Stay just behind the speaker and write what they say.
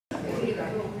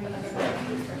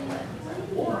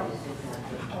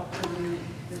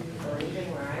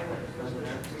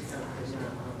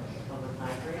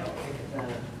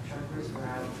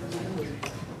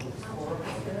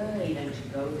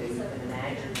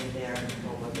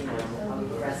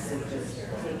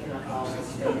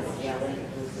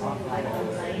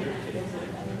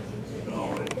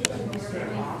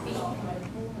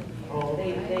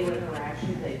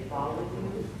follow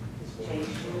you, chase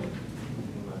you.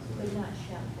 But not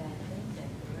shout back, is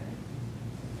that correct?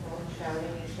 Well,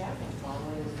 shouting is shouting,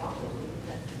 following is following.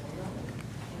 That's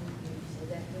And you said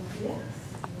that wrong? yes.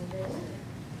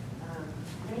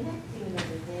 May not do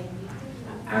anything.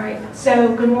 All right,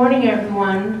 so good morning,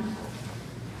 everyone.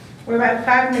 We're about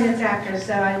 5 minutes after,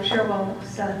 so I'm sure we'll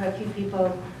still have a few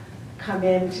people come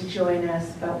in to join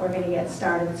us, but we're going to get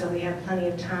started so we have plenty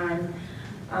of time.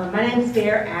 My name is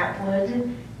Bear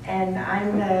Atwood, and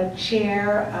I'm the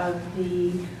chair of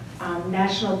the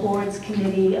National Boards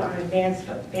Committee on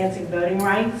Advancing Voting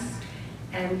Rights.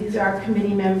 And these are our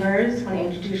committee members. Want to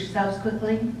introduce yourselves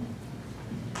quickly?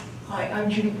 Hi, I'm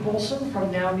Judy Polson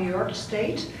from Now New York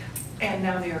State and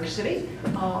Now New York City.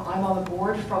 I'm on the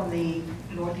board from the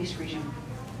Northeast region.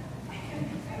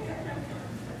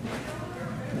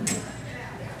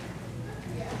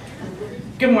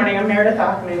 Good morning, I'm Meredith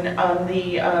Hoffman. I'm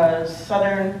the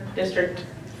Southern District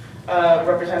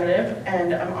representative,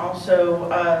 and I'm also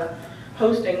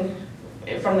hosting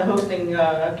from the hosting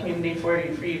community for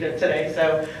you today.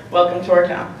 So welcome to our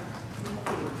town.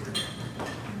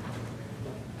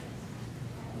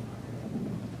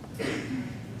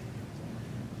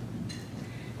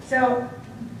 So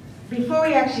before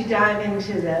we actually dive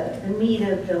into the meat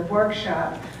of the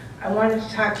workshop, I wanted to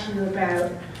talk to you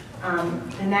about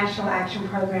the National Action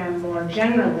Program more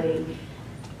generally.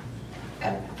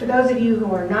 For those of you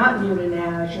who are not new to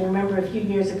NOW, as you remember a few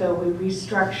years ago we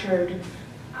restructured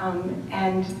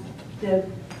and the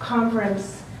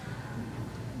conference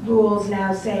rules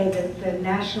now say that the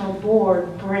National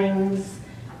Board brings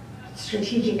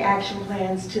strategic action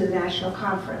plans to the National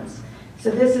Conference.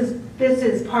 So this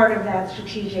is part of that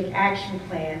strategic action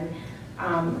plan,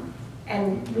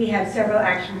 and we have several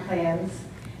action plans.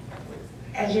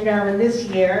 As you know, in this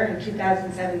year, in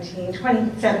 2017,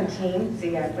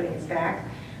 see I'm putting us back,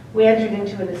 we entered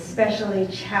into an especially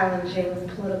challenging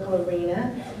political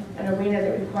arena, an arena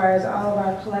that requires all of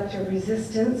our collective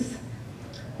resistance.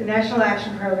 The National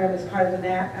Action Program is part of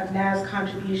NOW's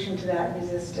contribution to that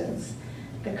resistance.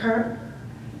 The current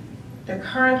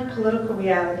political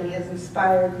reality has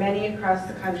inspired many across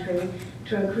the country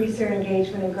to increase their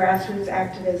engagement in grassroots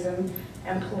activism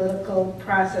and political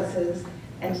processes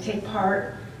and to take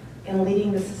part in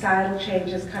leading the societal change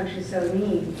this country so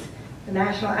needs. The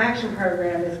National Action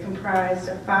Program is comprised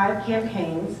of 5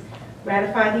 campaigns: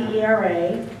 Ratify the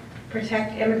ERA,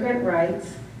 Protect Immigrant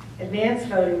Rights, Advance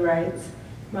Voting Rights,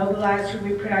 Mobilize for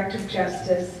Reproductive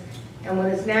Justice, and what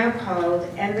is now called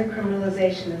End the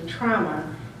Criminalization of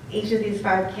Trauma. Each of these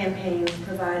 5 campaigns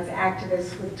provides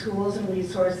activists with tools and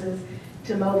resources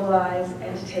to mobilize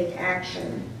and to take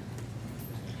action.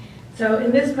 So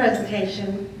in this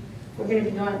presentation, we're going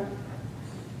to be going,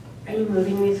 are you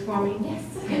moving these for me? Yes.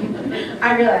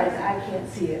 I realize I can't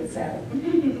see it, so.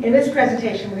 In this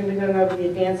presentation, we're going to be going over the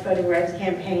Advanced Voting Rights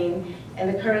Campaign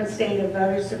and the current state of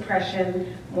voter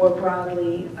suppression more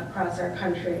broadly across our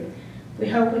country. We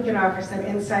hope we can offer some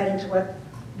insight into what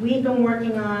we've been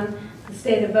working on, the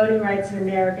state of voting rights in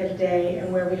America today,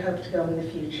 and where we hope to go in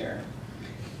the future.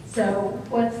 So,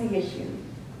 what's the issue?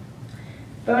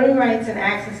 Voting rights and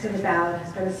access to the ballot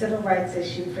has been a civil rights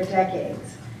issue for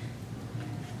decades.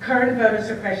 Current voter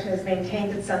suppression has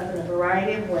maintained itself in a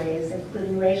variety of ways,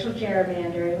 including racial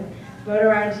gerrymandering,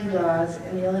 voter ID laws,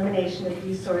 and the elimination of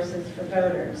resources for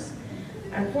voters.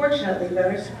 Unfortunately,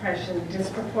 voter suppression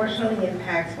disproportionately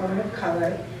impacts women of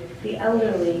color, the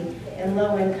elderly, and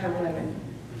low-income women.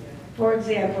 For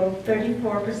example,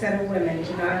 34% of women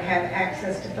do not have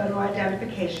access to photo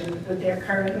identification with their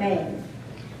current name.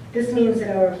 This means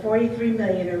that over 43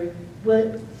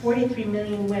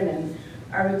 million women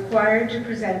are required to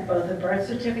present both a birth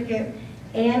certificate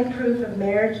and proof of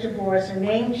marriage, divorce, or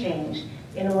name change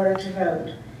in order to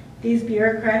vote. These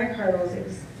bureaucratic hurdles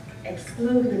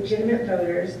exclude legitimate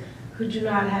voters who do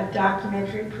not have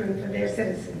documentary proof of their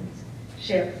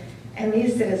citizenship, and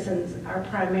these citizens are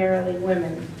primarily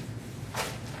women.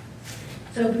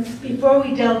 So before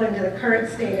we delve into the current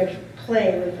state of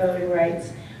play with voting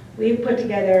rights, we've put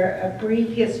together a brief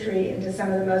history into some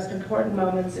of the most important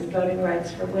moments in voting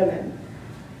rights for women.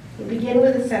 We begin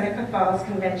with the Seneca Falls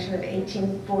Convention of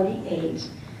 1848.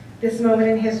 This moment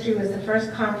in history was the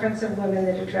first conference of women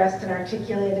that addressed and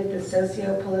articulated the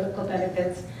socio-political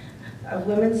benefits of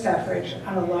women's suffrage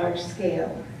on a large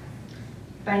scale.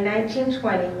 By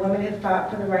 1920, women had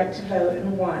fought for the right to vote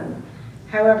and won.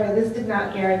 However, this did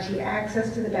not guarantee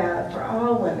access to the ballot for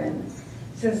all women.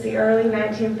 Since the early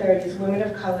 1930s, women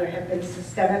of color have been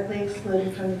systemically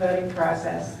excluded from the voting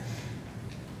process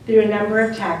through a number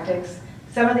of tactics.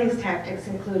 Some of these tactics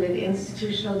included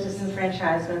institutional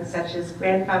disenfranchisement, such as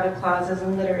grandfather clauses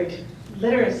and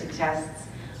literacy tests,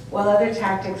 while other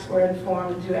tactics were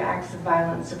informed through acts of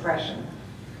violent suppression.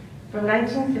 From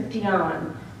 1950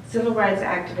 on, civil rights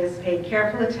activists paid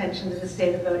careful attention to the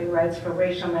state of voting rights for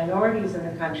racial minorities in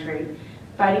the country,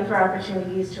 fighting for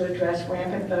opportunities to address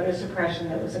rampant voter suppression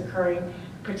that was occurring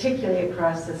particularly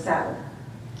across the South.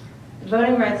 The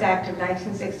Voting Rights Act of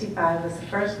 1965 was the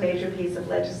first major piece of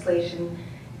legislation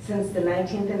since the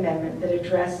 19th Amendment that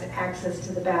addressed access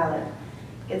to the ballot.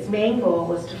 Its main goal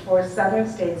was to force Southern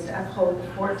states to uphold the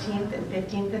 14th and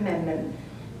 15th Amendment,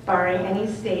 barring any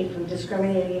state from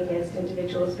discriminating against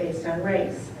individuals based on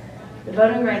race. The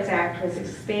Voting Rights Act was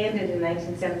expanded in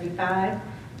 1975,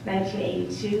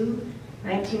 1982,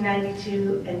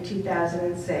 1992, and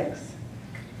 2006.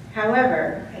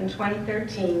 However, in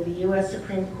 2013, the U.S.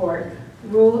 Supreme Court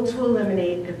ruled to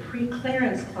eliminate the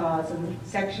pre-clearance clause in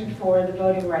Section 4 of the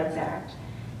Voting Rights Act.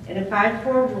 In a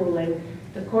 5-4 ruling,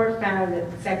 the court found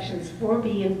that Sections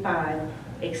 4B and 5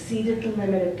 exceeded the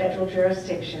limit of federal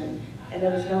jurisdiction, and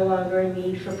there was no longer a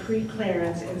need for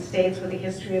pre-clearance in states with a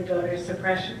history of voter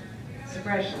suppression.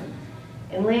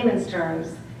 In layman's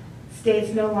terms,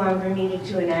 states no longer needed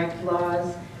to enact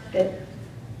laws that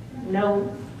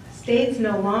States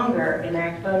no longer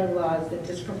enact voting laws that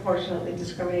disproportionately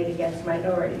discriminate against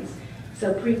minorities,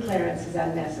 so pre-clearance is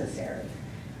unnecessary.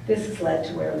 This has led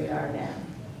to where we are now.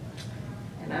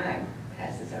 And I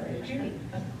pass this over to Judy.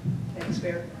 Thanks,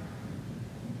 Mayor.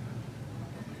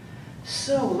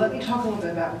 So let me talk a little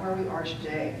bit about where we are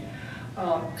today.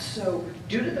 So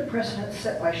due to the precedent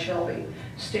set by Shelby,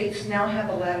 states now have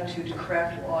the latitude to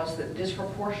craft laws that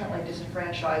disproportionately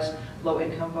disenfranchise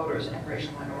low-income voters and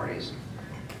racial minorities.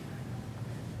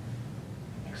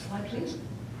 Next slide, please.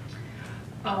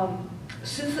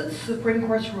 Since the Supreme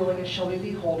Court's ruling in Shelby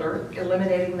v. Holder,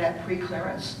 eliminating that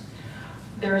pre-clearance,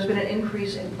 there has been an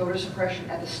increase in voter suppression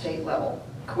at the state level.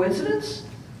 Coincidence?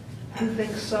 Who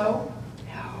thinks so?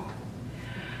 No.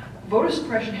 Voter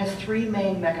suppression has 3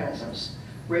 main mechanisms: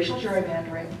 racial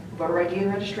gerrymandering, voter ID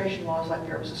and registration laws like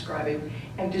Barrett was describing,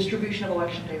 and distribution of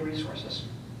election day resources.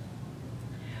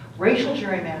 Racial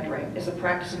gerrymandering is the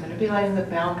practice of manipulating the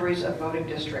boundaries of voting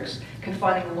districts,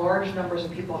 confining large numbers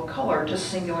of people of color to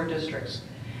singular districts.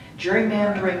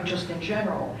 Gerrymandering, just in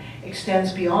general,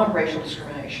 extends beyond racial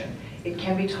discrimination. It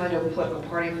can be tied to a political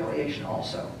party affiliation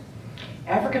also.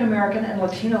 African American and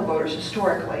Latino voters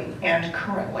historically and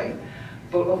currently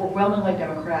vote overwhelmingly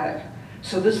Democratic,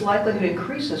 so this likelihood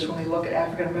increases when we look at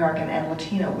African American and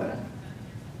Latino women.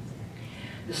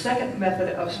 The second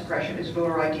method of suppression is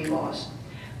voter ID laws.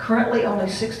 Currently, only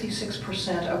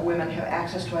 66% of women have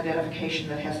access to identification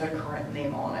that has their current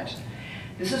name on it.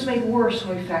 This is made worse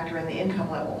when we factor in the income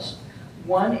levels.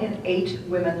 1 in 8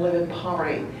 women live in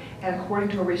poverty, and according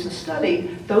to a recent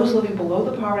study, those living below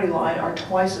the poverty line are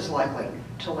twice as likely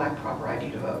to lack proper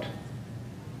ID to vote.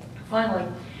 Finally,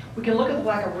 we can look at the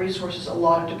lack of resources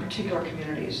allotted to particular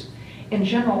communities. In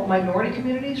general, minority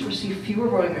communities receive fewer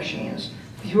voting machines,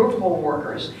 fewer poll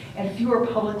workers, and fewer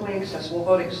publicly accessible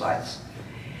voting sites.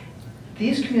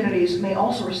 These communities may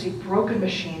also receive broken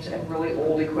machines and really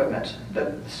old equipment,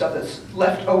 the stuff that's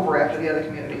left over after the other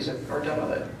communities are done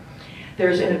with it.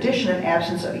 There's, in addition, an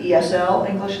absence of ESL,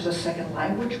 English as a Second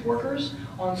Language workers,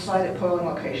 on site at polling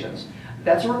locations.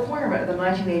 That's a requirement of the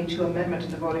 1982 Amendment to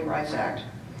the Voting Rights Act.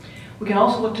 We can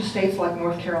also look to states like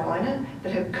North Carolina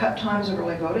that have cut times of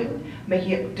early voting,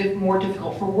 making it more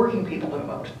difficult for working people to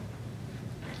vote.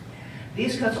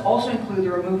 These cuts also include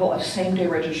the removal of same-day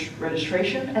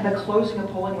registration and the closing of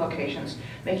polling locations,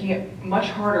 making it much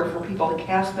harder for people to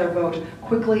cast their vote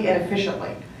quickly and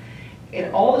efficiently.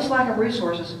 And all this lack of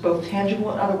resources, both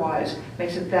tangible and otherwise,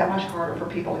 makes it that much harder for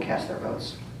people to cast their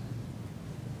votes.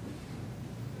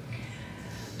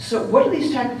 So what do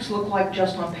these tactics look like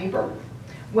just on paper?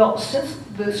 Well, since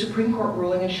the Supreme Court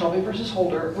ruling in Shelby v.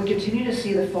 Holder, we continue to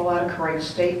see the fallout occurring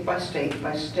state by state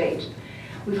by state.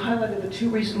 We've highlighted the 2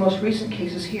 most recent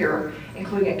cases here,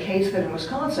 including a case that in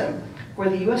Wisconsin, where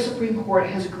the U.S. Supreme Court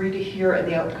has agreed to hear in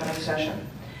the upcoming session.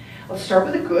 Let's start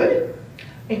with the good.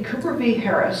 In Cooper v.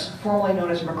 Harris, formerly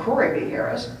known as McCrory v.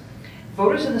 Harris,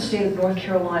 voters in the state of North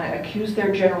Carolina accused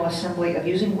their General Assembly of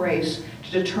using race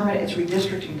to determine its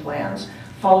redistricting plans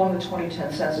following the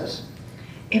 2010 census.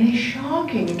 In a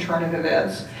shocking turn of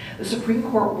events, the Supreme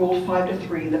Court ruled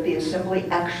 5-3 that the Assembly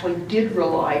actually did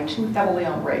rely too heavily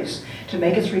on race to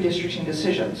make its redistricting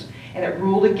decisions, and it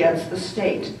ruled against the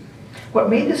state. What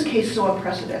made this case so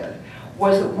unprecedented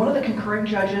was that one of the concurring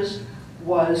judges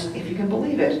was, if you can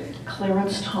believe it,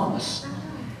 Clarence Thomas,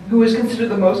 who is considered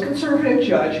the most conservative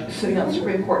judge sitting on the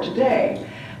Supreme Court today.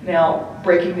 Now,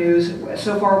 breaking news,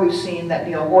 so far we've seen that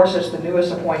Neil Gorsuch, the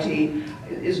newest appointee,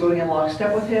 is voting in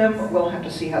lockstep with him. We'll have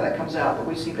to see how that comes out, but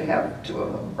we seem to have 2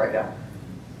 of them right now.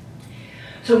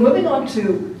 So moving on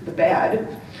to the bad,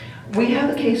 we have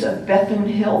the case of Bethune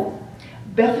Hill.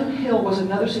 Bethune Hill was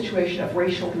another situation of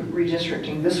racial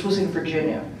redistricting. This was in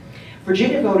Virginia.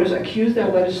 Virginia voters accused their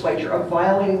legislature of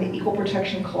violating the Equal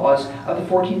Protection Clause of the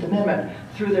 14th Amendment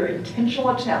through their intentional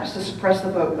attempts to suppress the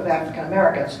vote of African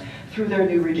Americans through their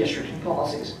new redistricting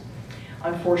policies.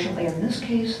 Unfortunately, in this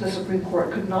case, the Supreme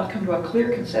Court could not come to a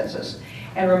clear consensus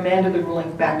and remanded the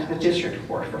ruling back to the district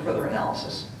court for further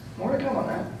analysis. More to come on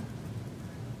that.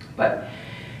 But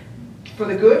for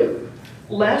the good,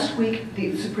 last week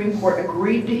the Supreme Court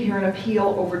agreed to hear an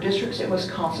appeal over districts in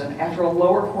Wisconsin after a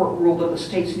lower court ruled that the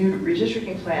state's new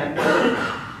redistricting plan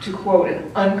was, to quote,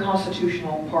 an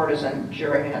unconstitutional partisan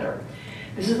gerrymander.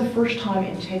 This is the first time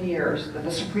in 10 years that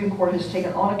the Supreme Court has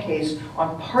taken on a case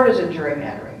on partisan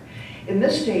gerrymandering. In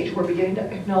this stage, we're beginning to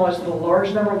acknowledge that a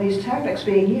large number of these tactics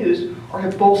being used are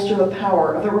to bolster the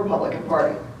power of the Republican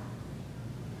Party.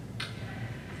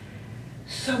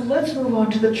 So let's move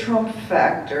on to the Trump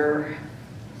factor.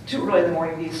 Too early in the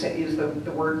morning to use the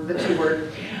T word. The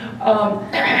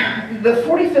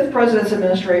 45th president's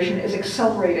administration is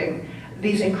accelerating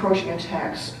these encroaching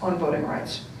attacks on voting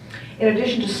rights. In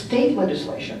addition to state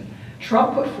legislation,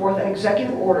 Trump put forth an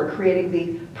executive order creating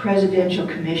the Presidential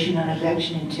Commission on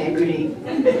Election Integrity.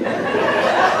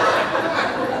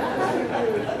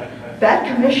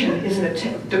 That commission is an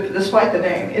attempt, despite the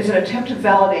name, is an attempt to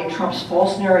validate Trump's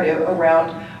false narrative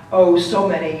around, so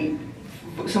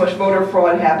much voter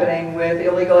fraud happening with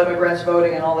illegal immigrants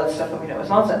voting and all that stuff that we know is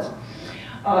nonsense.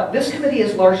 This committee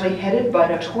is largely headed by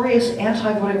notorious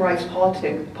anti-voting rights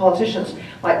politicians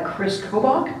like Chris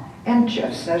Kobach and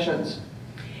Jeff Sessions.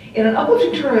 In an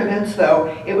uplifting turn of events,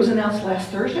 though, it was announced last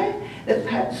Thursday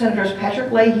that Senators Patrick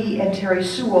Leahy and Terry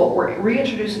Sewell were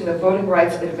reintroducing the Voting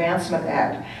Rights Advancement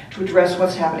Act to address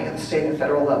what's happening at the state and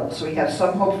federal level. So we have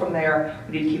some hope from there.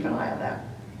 We need to keep an eye on that.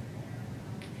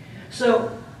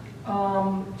 So,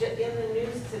 In the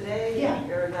news today, Yeah.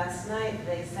 or last night,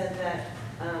 they said that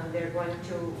they're going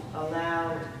to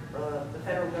allow, the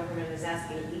federal government is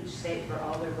asking each state for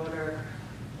all their voter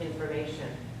information.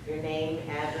 Your name,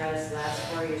 address, last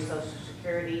four, your social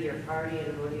security, your party,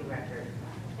 and voting record.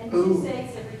 And Ooh. 2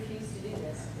 states have refused to do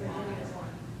this. Virginia is one.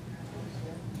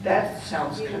 that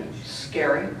sounds kind of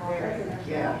scary.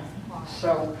 Yeah.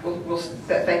 So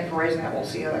thank you for raising that. We'll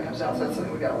see how that comes out. So that's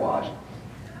something we've got to watch.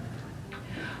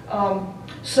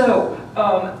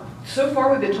 So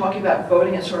far we've been talking about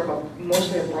voting in sort of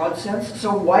mostly a broad sense.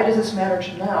 So why does this matter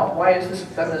to now? Why is this a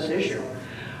feminist issue?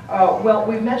 Well,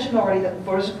 we've mentioned already that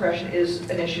voter suppression is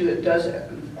an issue that does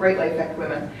greatly affect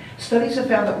women. Studies have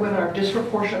found that women are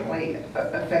disproportionately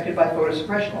affected by voter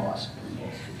suppression laws.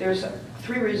 There's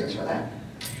 3 reasons for that.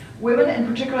 Women, and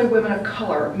particularly women of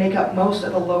color, make up most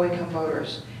of the low-income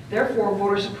voters. Therefore,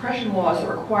 voter suppression laws that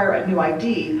require a new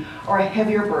ID are a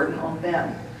heavier burden on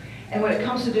them. And when it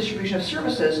comes to distribution of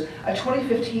services, a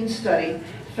 2015 study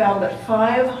found that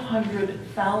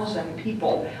 500,000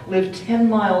 people live 10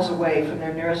 miles away from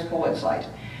their nearest polling site.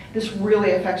 This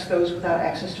really affects those without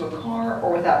access to a car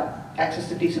or without access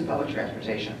to decent public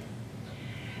transportation.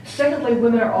 Secondly,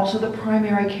 women are also the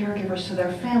primary caregivers to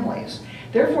their families.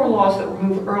 Therefore, laws that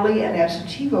remove early and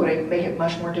absentee voting make it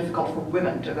much more difficult for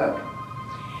women to vote.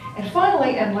 And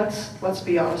finally, and let's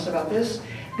be honest about this,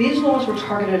 these laws were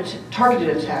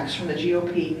targeted attacks from the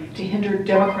GOP to hinder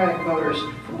Democratic voters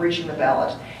from reaching the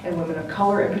ballot, and women of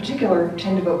color in particular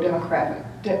tend to vote Democratic.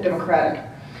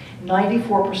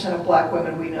 94% of black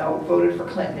women we know voted for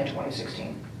Clinton in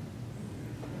 2016.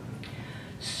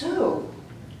 So,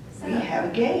 we have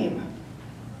a game.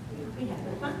 We have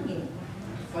a fun game.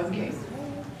 Fun game.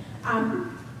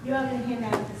 You all going to hand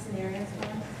out the scenarios for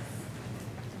us?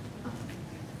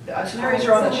 The scenarios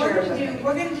are on the So chairs, I think.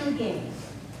 we're going to do a game.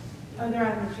 Oh, they're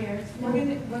on the chairs? We're going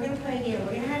to play a game.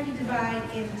 We're going to have you divide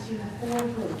into 4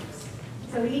 groups.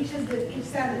 So each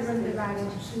side of the room divide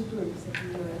into 2 groups, if you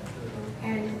will.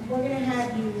 And we're going to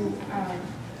have you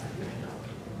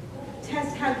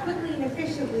test how quickly and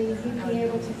efficiently you'd be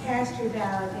able to cast your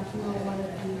ballot if you were one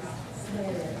of these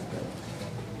scenarios.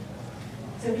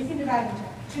 So you can divide into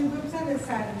 2 groups on this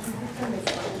side and 2 groups on this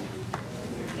side.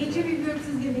 Each of your groups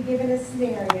is going to be given a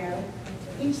scenario.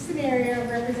 Each scenario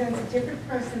represents a different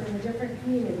person in a different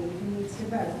community who needs to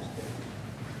vote.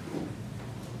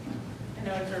 I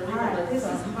know it's All right, this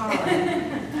is hard.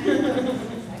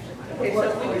 Okay, so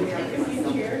we can take a few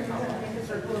chairs.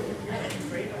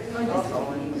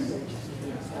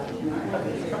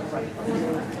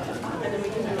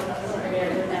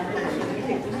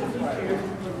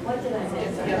 What did I say?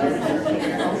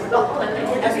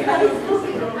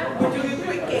 We're doing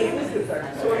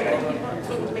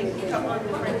Three.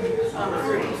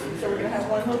 So we're gonna have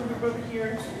one host group over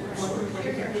here, one group over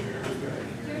here.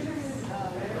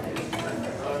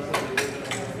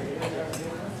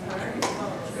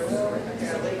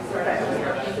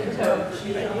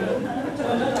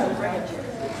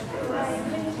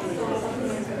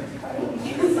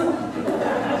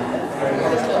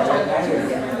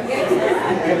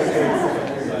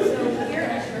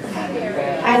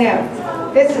 I know.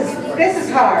 This is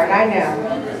hard, I know.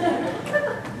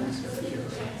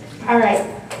 All right.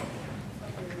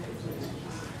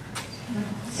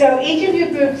 So each of your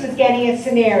groups is getting a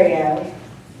scenario.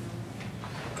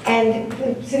 And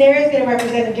the scenario is going to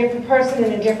represent a different person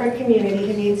in a different community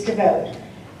who needs to vote.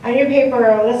 On your paper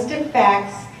are a list of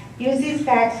facts. Use these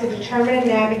facts to determine and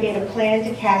navigate a plan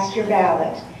to cast your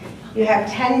ballot. You have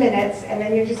 10 minutes, and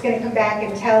then you're just going to come back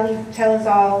and tell us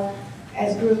all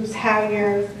as groups how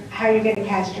you're going to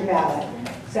cast your ballot.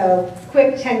 So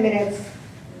quick 10 minutes.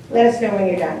 Let us know when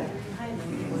you're done.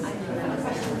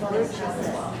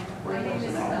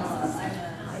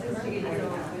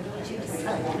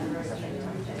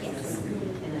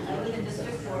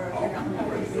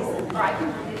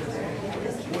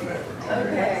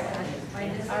 Okay.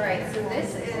 All right, so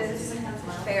this is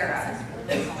Farah.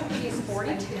 She's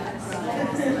 42,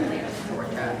 Atlanta,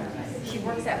 Georgia. She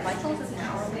works at Michael's as an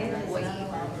hourly employee.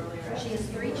 She has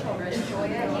 3 children, Joya,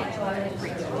 Angela, and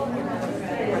Rachel.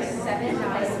 They are 7,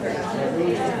 9, and 13.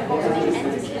 The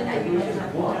entity that you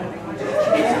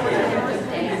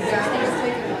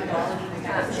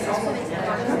she also makes an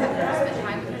election that spend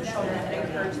time with her children and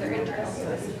encourage their interests.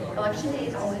 Election day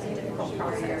is always a difficult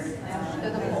process.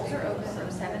 Though the polls are open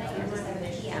from 7 a.m. to 7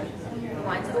 p.m., the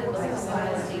lines at the local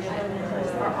polling station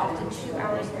are often 2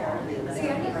 hours long. So I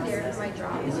get there for my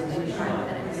job is 45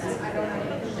 minutes.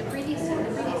 The previous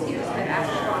years I've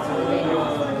asked Ross for the day.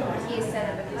 He has said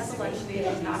that because election day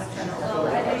is not a federal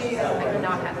holiday, I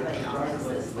cannot have a day off.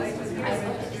 I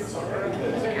looked into early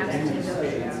and absentee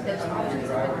voting. Those options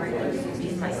have been reduced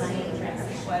in my state.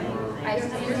 I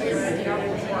consider this a day off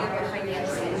before, but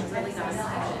financially it's really not an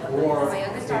option. My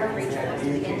youngest daughter Rachel wants to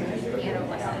begin taking piano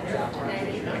lessons, and I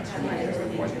need 10 minutes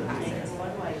before the classes.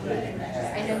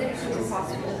 I know that it's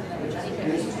impossible because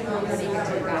it's too long to make it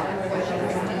to the ballot what she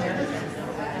wants to do.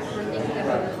 We're thinking of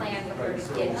a plan for her to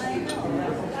get to the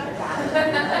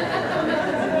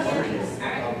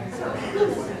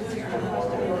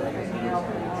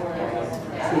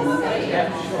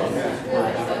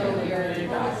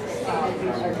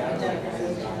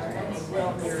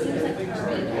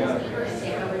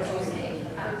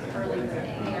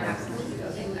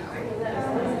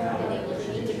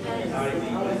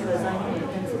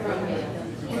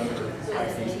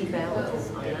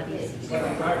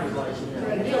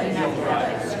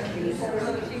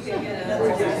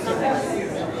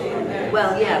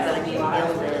Well, yeah, but I mean,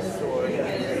 illness or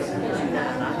something like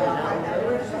that.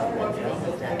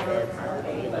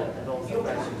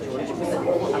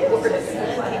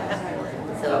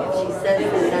 So she said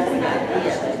that's the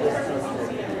idea, that we're supposed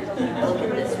to look at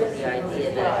this with the idea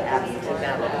that absentee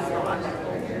ballot is not.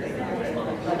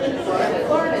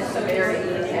 Florida is very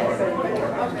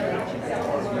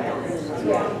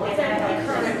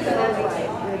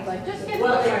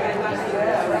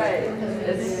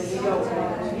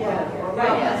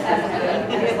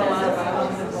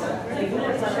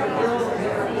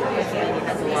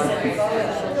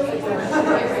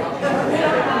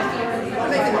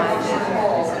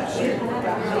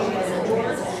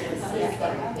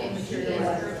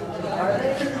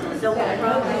So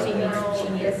probably she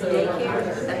needs daycare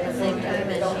at the same time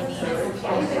as she needs.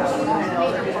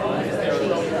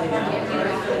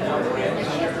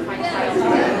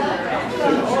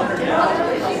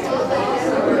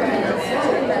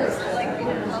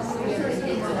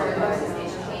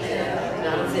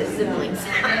 Not as his siblings.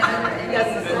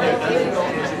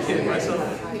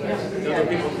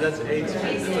 That's age.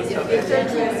 If they're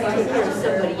taking care of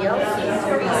somebody else,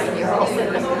 you're also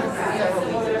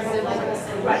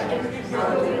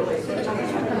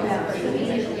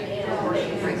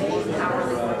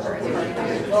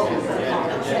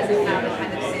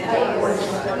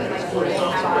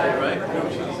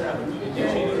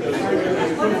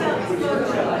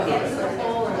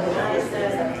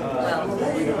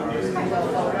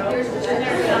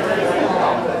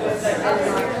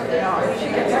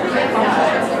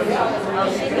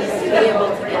she needs to be able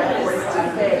to get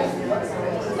 14 days.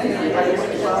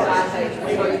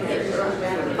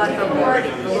 But the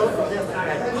party, both of them are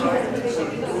at the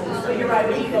so you're right,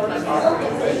 we go to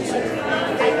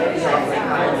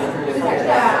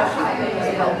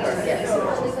help her get so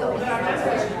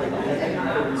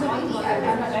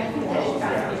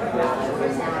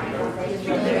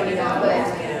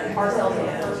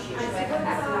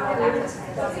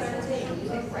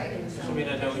Right. So we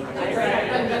don't know.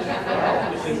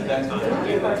 Which is at that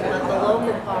time. But the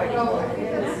local party or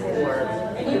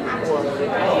could be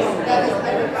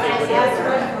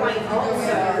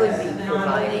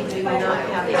providing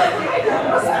childcare.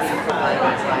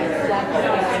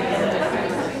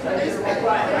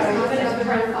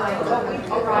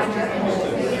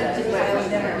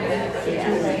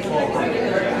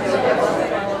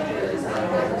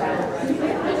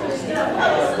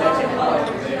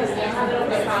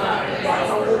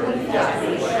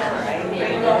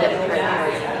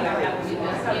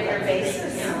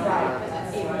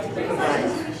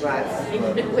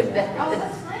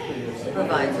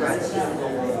 Provides rides,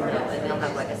 and they'll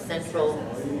have like a central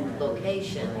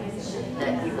location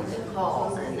that people can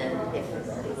call, and then if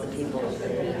the people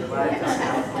need the rides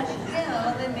out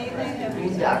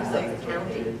boondocks of the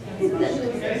county,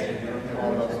 then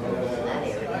all those people in that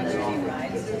area can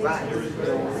ride.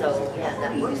 So yeah,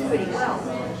 that works pretty well.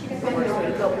 It works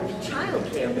pretty well, but the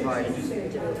childcare part is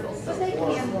difficult.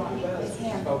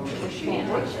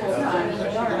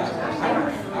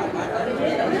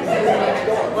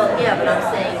 Well, yeah, but I'm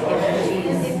saying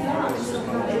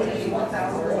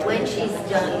when she's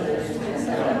done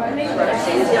working, in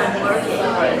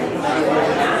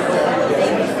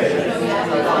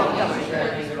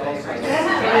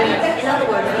other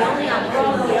words, the only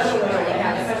opportunity she really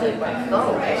has to go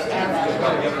is after.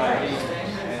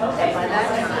 And by that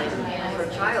time, for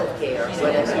childcare,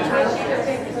 whatever childcare,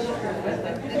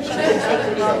 she could take the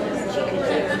children,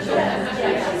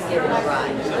 she's given a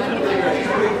ride.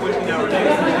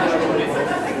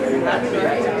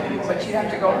 But you have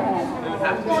to go home.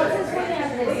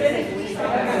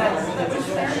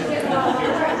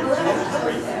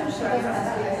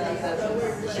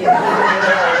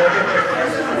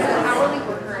 Hourly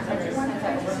workers,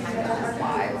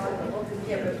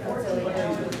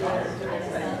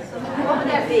 What would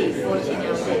that be, 14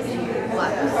 hours a day?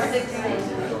 What? 6 days.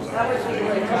 Right,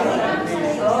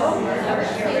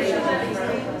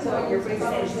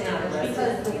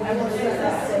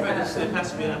 it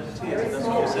has to be an absentee, that's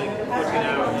what you're saying, 14 hours,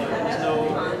 there's no...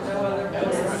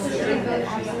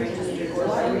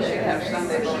 We should have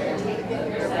Sunday.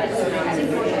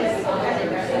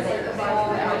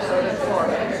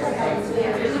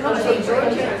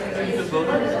 Georgia's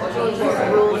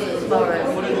rules as far as...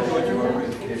 What are the Georgia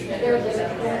rules?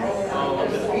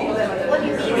 What do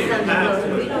you mean Sunday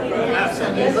voting? We don't even have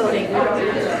Sunday voting in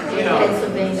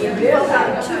Pennsylvania. We vote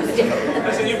on Tuesday. I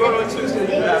said you vote on Tuesday,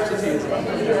 you have absentees.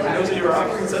 Those are your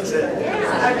options, that's it.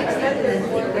 Yeah, I've accepted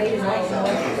it. Great night.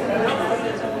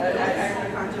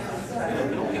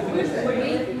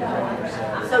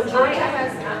 So Georgia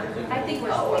has, I think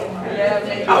we're. I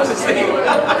was just saying.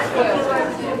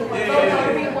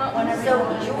 so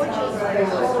Georgia's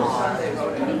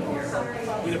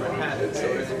We never had it, so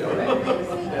there you go.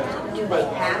 do they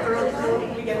have early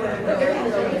voting?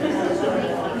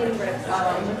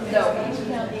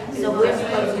 So we're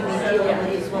supposed to be dealing with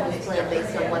this woman's plan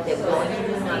based on what they're going to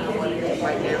do, not on what it is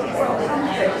right now.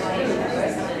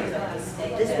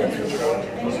 This one's from Georgia.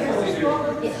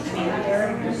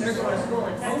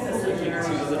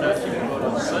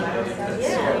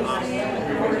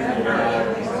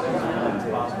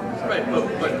 Right, but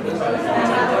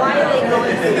Why are they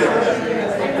going to?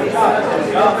 No,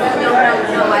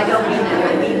 I don't mean that. I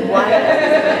mean,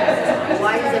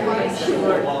 why is everybody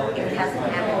sure it hasn't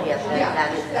happened yet?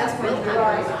 That will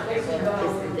happen.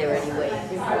 Isn't there any way?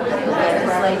 The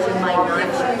legislature might not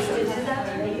choose to do that.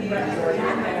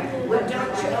 We're not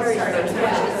sure very much what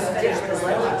is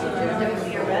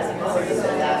the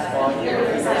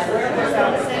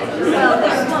legislature. Well,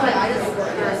 there's one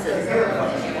person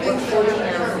works 14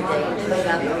 hours a day and took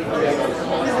out the weekend.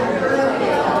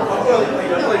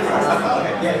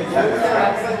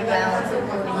 Balance of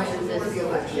working with this.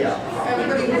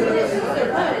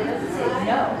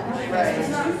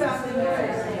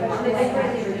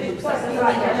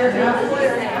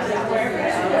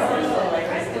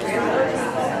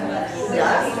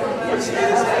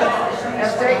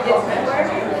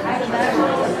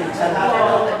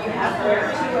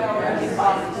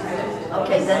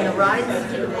 Okay, then the ride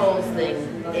to the polls thing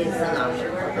is an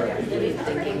option for her.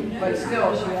 Thinking. But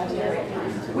still, she has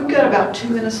to. We've got about 2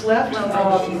 minutes left.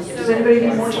 Does anybody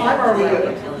need more time, or are we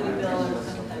good?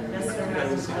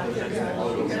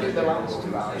 You can do the last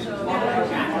 2 hours.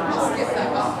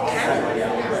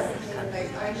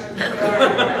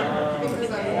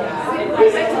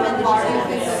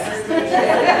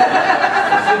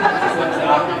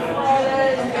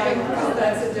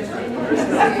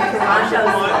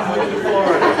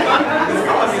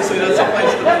 Obviously, that's a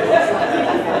place to be.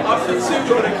 Option 2,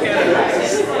 go to Canada.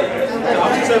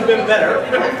 have been better.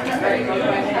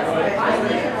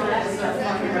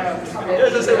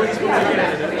 As I said, we're supposed to get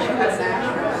at it.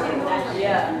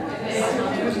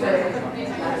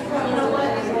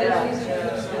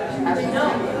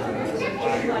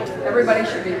 Everybody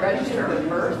should be registered at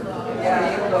birth.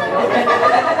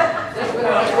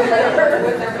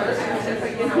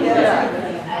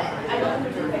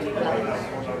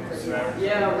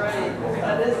 Yeah, right.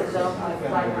 That is a jump.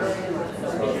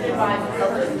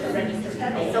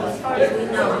 So as far as we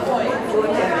know,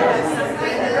 Georgia has,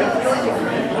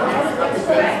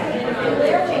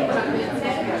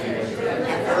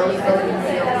 early voting,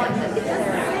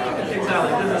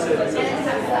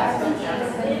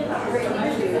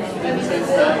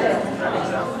 Exactly.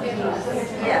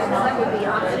 yeah, well, that would be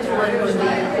option one would be,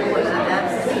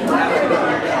 that's.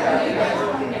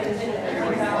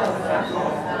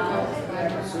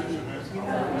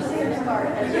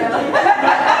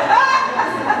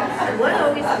 And what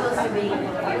are we supposed to be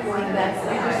reporting back to?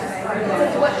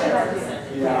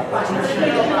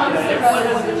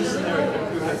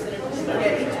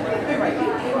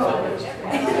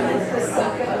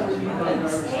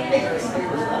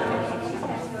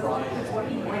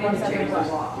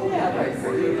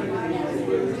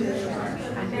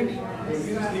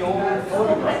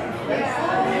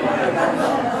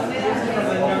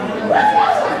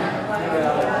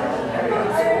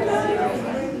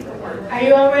 Are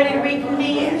you all ready to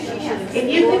reconvene? If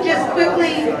you could just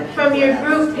quickly, from your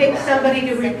group, pick somebody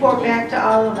to report back to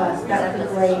all of us, that would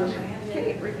be great.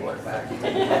 Report back.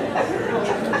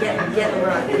 Get a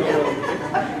run.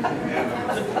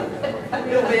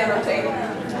 It'll be entertaining.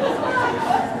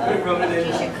 You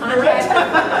should contact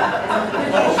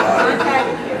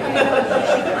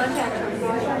her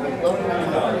local.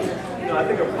 No, I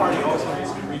think a party also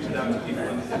needs to be reaching out to people.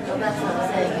 Well, that's what I'm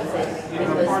saying, is that You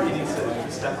know, a party needs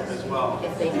to step up as well.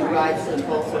 if they do rides to the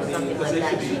polls or something like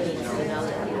that, she needs to know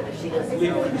that. If she doesn't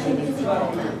know it, she needs to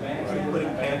know that.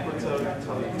 Putting pamphlets out,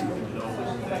 telling people, you know,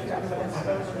 which things.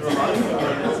 There are a lot of people in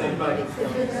the same boat.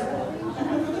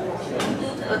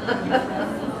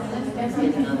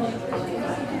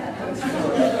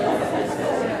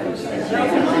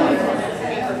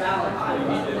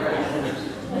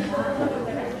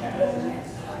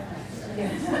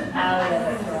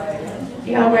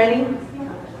 Y'all ready?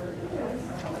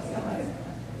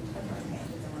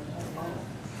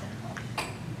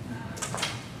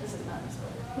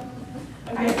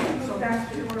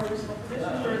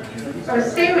 Or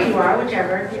stay where you are,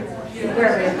 whichever,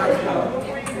 wherever you're comfortable.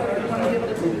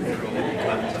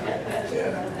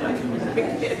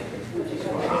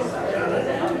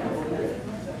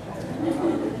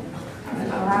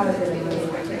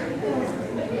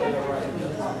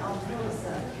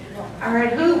 All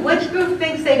right, which group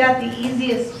thinks they got the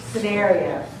easiest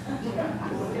scenario?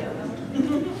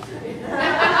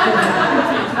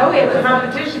 Oh, we have a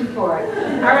competition for it.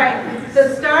 All right,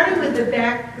 so starting with the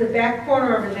back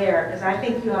corner over there, because I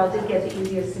think you all did get the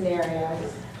easiest scenario.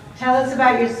 Tell us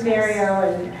about your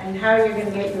scenario and how you're going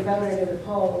to get your voter to the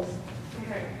polls.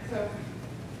 Okay, so,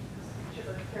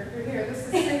 character here. This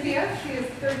is Cynthia. She is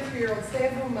a 32-year-old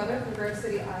stay-at-home mother from Grove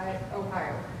City,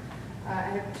 Ohio. I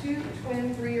have two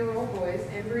twin 3-year-old boys,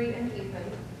 Embry and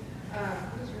Ethan. I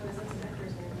just realized that's an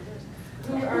actor's name,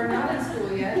 who are not in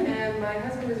school yet, and my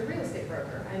husband is a real estate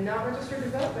broker. I'm not registered to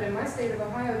vote, but in my state of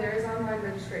Ohio, there is online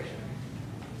registration.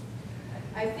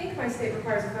 I think my state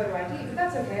requires a photo ID, but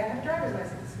that's okay. I have a driver's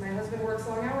license. My husband works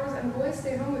long hours, and the boys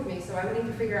stay home with me, so I would need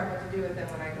to figure out what to do with them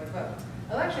when I go vote.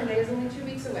 Election day is only 2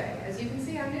 weeks away. As you can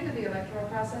see, I'm new to the electoral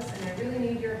process, and I really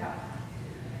need your help.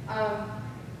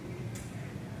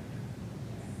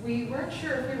 We weren't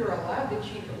sure if we were allowed to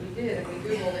cheat, but we did, and we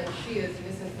Googled it. She is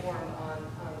misinformed on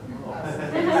us.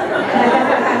 There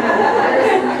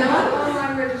is not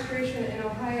online registration in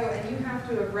Ohio, and you have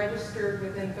to have registered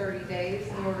within 30 days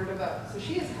in order to vote. So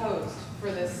she is hosed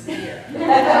for this year.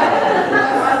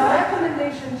 Our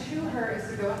recommendation to her is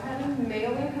to go ahead and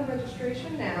mail in her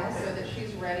registration now so that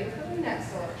she's ready for the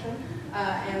next election,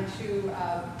 and to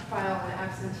file an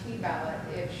absentee ballot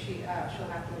if she'll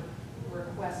have to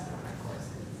request one, of course.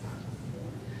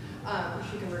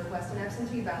 She can request an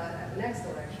absentee ballot at the next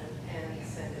election and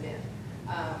send it in.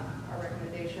 Our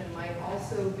recommendation might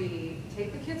also be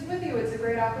take the kids with you. It's a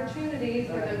great opportunity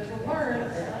for them to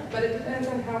learn, but it depends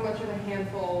on how much of a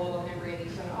handful little Embry and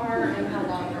Ethan are and how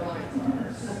long their lines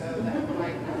are. So that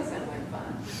might not sound like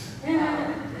fun.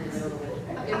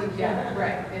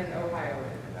 In Ohio in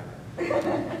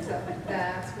November. So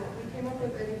that's what we came up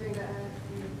with. Anything to add?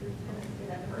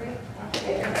 Great.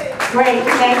 Great,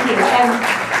 thank you. And,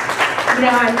 you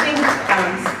know, I think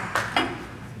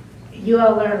you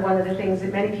all learned one of the things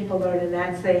that many people learn, and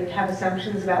that's they have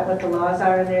assumptions about what the laws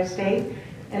are in their state,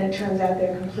 and it turns out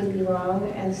they're completely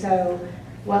wrong. And so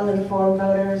well-informed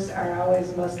voters are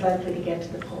always most likely to get to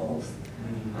the polls.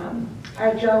 All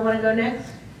right, Joe, want to go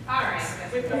next? All right.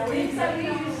 Before you do that, I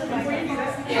just want to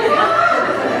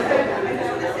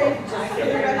say, just for the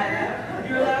record,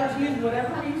 you're allowed to use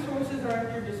whatever resources are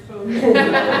at your disposal.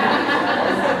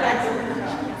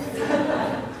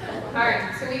 All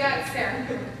right, so we got Sarah.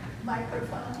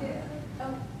 Microphone.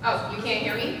 Oh, you can't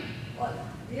hear me? Well,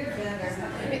 you're better.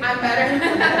 I'm better.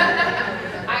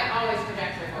 I always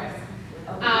project my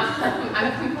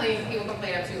voice. People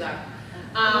complain I'm too loud.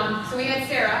 So we had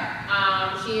Sarah.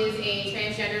 She is a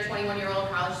transgender 21-year-old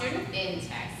college student in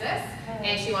Texas,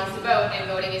 and she wants to vote, and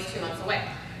voting is 2 months away.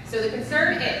 So the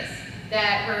concern is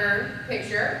that her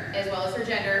picture, as well as her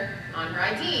gender on her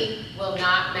ID, will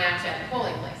not match at the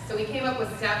polling place. So we came up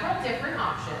with several different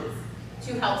options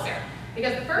to help Sarah.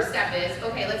 Because the first step is,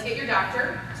 okay, let's get your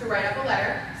doctor to write up a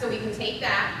letter so we can take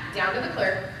that down to the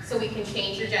clerk so we can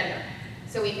change your gender.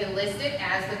 So we can list it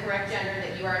as the correct gender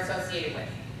that you are associated with.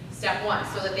 Step one,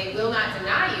 so that they will not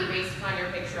deny you based upon your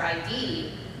picture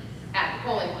ID at the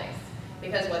polling place.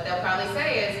 Because what they'll probably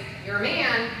say is, you're a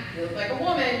man, you look like a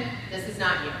woman, this is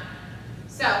not you.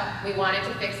 So we wanted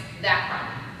to fix that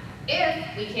problem.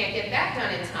 If we can't get that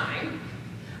done in time,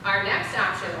 our next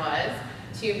option was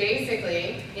to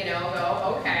basically,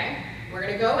 go, okay, we're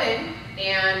gonna go in,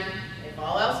 and if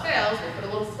all else fails, we'll put a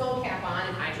little skull cap on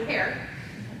and hide your hair.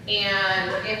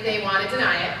 And if they want to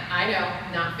deny it, I know,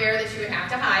 not fair that she would have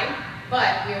to hide,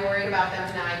 but we were worried about them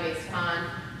denying based upon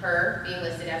her being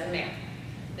listed as a man.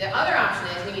 The other option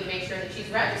is we need to make sure that she's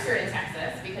registered in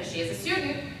Texas because she is a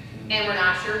student, and we're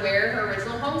not sure where her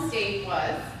original home state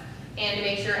was, and to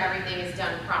make sure everything is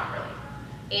done properly.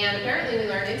 And apparently we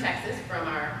learned in Texas from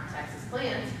our Texas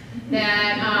plans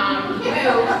that you do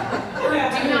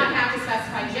not have to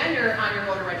specify gender on your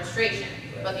voter registration,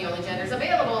 but the only genders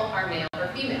available are male or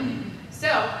female.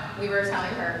 So we were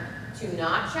telling her to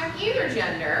not check either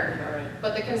gender,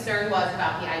 but the concern was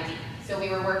about the ID. So we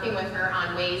were working with her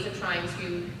on ways of trying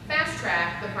to fast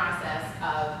track the process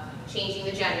of changing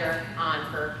the gender on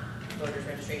her voter's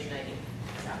registration ID.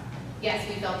 So, yes,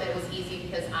 we felt that it was easy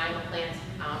because I'm a plant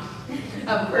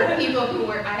for people who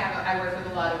work. I work with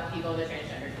a lot of people in the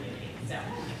transgender community. So.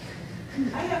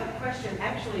 I have a question,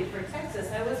 actually, for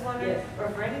Texas. I was wondering, or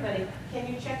for anybody, can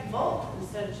you check both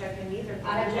instead of checking either?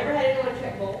 I have never had anyone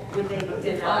check both. Would they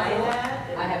deny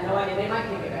that? I have no idea. They might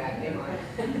take it back. They might.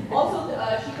 Also,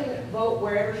 she can vote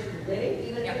wherever she's living,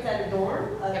 even if it's at a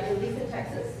dorm. At least in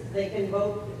Texas, they can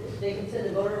vote. They can send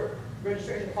a voter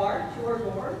registration card to her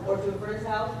dorm or to a friend's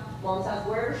house, mom's house,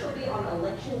 wherever she'll be on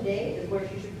election day is where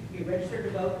she should be registered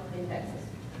to vote in Texas.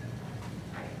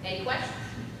 Any questions?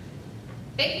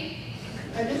 Thank you.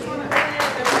 I just want to,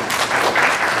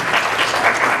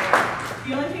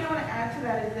 the only thing I want to add to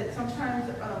that is that sometimes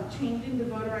changing the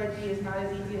voter ID is not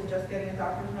as easy as just getting a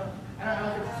doctor's note. I don't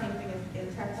know if it's the same thing in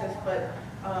Texas, but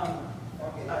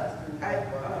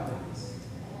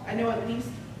I know at least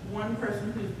one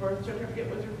person whose birth certificate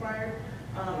was required.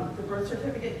 The birth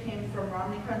certificate came from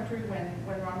Romney country when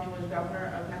Romney was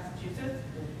governor of Massachusetts,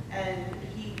 and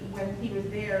when he was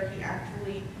there, he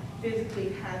actually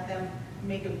physically had them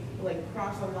make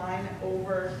cross a line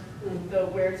over the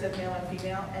where it says male and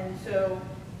female, and so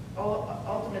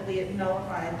ultimately it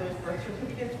nullified those birth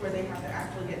certificates where they have to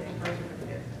actually get new birth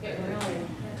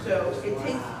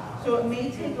certificates. So it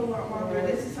may take a lot longer.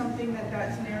 This is something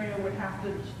that scenario would have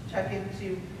to check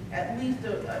into at least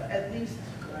 6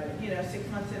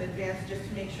 months in advance, just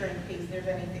to make sure in case there's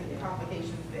anything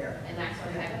complications there. And that's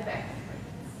what I have back.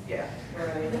 Yeah.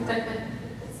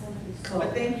 Cool.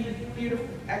 But thank you, beautiful,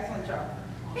 excellent job.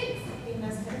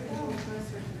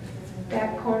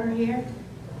 Back corner here.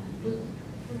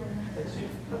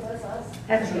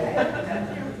 That's you.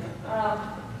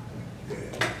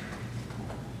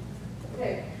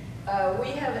 Okay,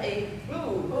 we have a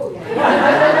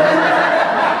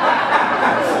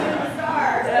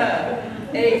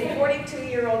a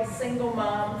 42-year-old single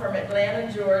mom from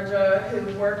Atlanta, Georgia, who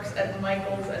works at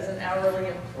Michael's as an hourly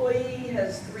employee,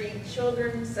 has 3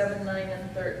 children, 7, 9,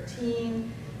 and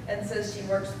 13, and says she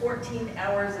works 14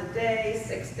 hours a day,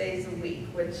 6 days a week,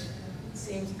 which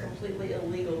seems completely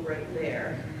illegal right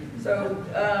there. So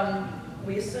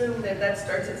we assume that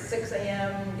starts at 6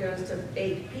 a.m., goes to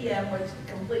 8 p.m., which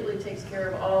completely takes care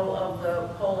of all of the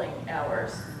polling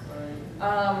hours.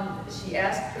 She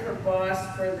asked her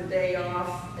boss for the day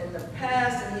off in the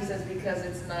past, and he says because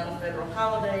it's not a federal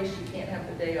holiday, she can't have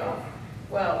the day off.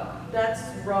 Well, that's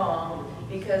wrong,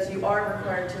 because you are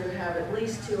required to have at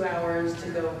least 2 hours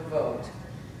to go vote.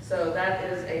 So that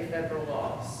is a federal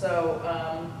law. So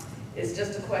it's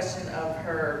just a question of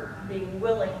her being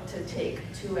willing to take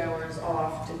 2 hours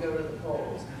off to go to the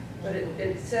polls. But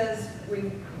it says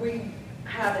we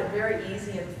have it very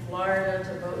easy in Florida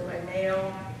to vote by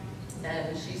mail.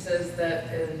 And she says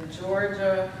that in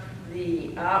Georgia,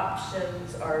 the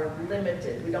options are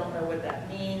limited. We don't know what that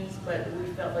means, but we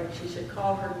felt like she should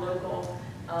call her local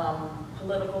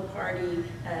political party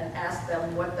and ask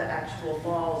them what the actual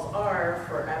laws are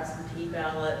for absentee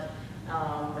ballot,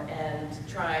 and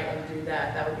try and do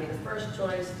that. That would be the first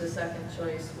choice. The second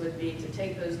choice would be to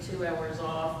take those 2 hours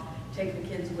off, take the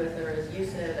kids with her, as you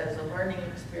said, as a learning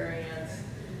experience,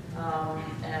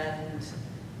 and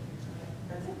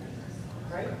that's it.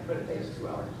 Right? But it takes 2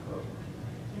 hours to vote.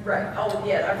 Right. Oh,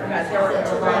 yeah, I forgot. There were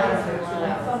two lines.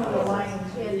 Some of the lines.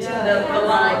 The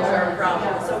lines are a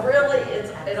problem. So really,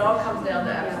 it all comes down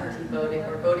to absentee voting,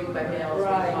 or voting by mail, as we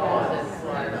call it in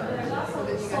Florida. So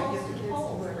then you gotta give the kids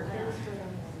whoever cares for them.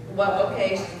 Well,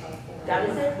 okay, that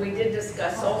is it. We did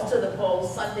discuss souls to the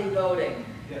polls, Sunday voting.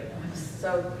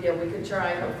 So, yeah, we could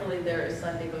try. Hopefully there is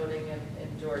Sunday voting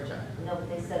in Georgia. No, but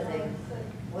they said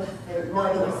no, there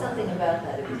was something about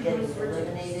that, it was getting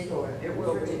eliminated, or? It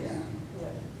will be.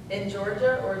 In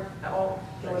Georgia or all?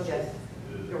 Georgia.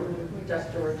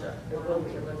 Just Georgia. It will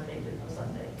be eliminated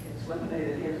Sunday. It's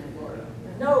eliminated here in Florida.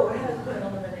 No, it hasn't been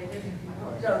eliminated.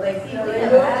 No, they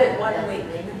moved it 1 week.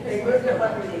 They moved it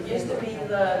 1 week. It used to be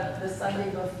the Sunday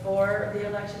before the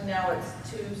election. Now it's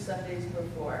 2 Sundays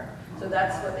before. So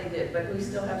that's what they did. But we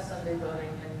still have Sunday voting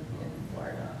in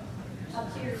Florida.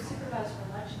 Up to your supervisor of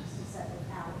elections to set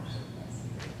the hours.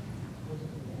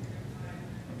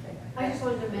 I just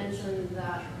wanted to mention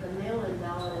that the mail-in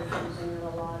ballot is something that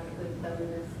a lot of good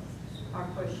feminists are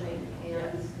pushing,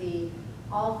 and the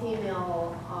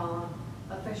all-female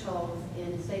officials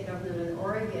in state government in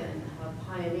Oregon have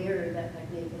pioneered that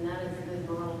technique, and that is a good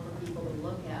model for people to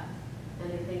look at.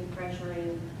 And I think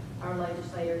pressuring our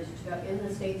legislators to go in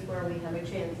the states where we have a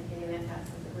chance of getting that passed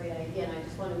is a great idea. And I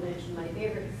just want to mention my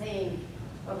favorite saying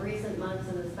of recent months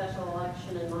in the special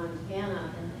election in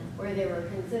Montana, where they were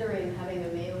considering having a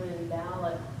mail-in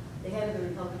ballot. The head of the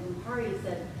Republican Party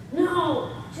said, "No,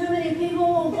 too many people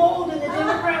will vote and the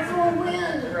Democrats will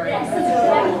win." Right. Yes,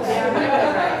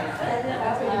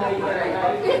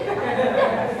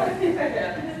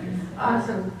 That's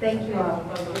awesome, thank you all.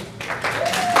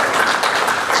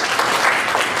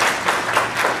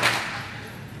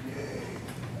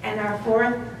 And our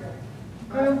fourth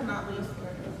group?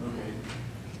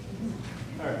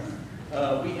 All right.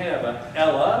 We have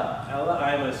Ella. Ella,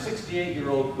 I'm a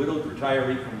 68-year-old widowed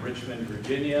retiree from Richmond,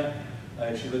 Virginia.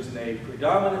 She lives in a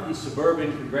predominantly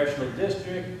suburban congressional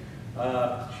district.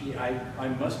 I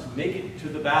must make it to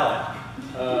the ballot.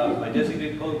 My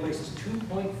designated polling place is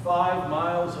 2.5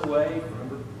 miles away.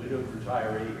 Remember, widowed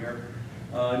retiree here.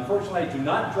 Unfortunately, I do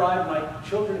not drive. My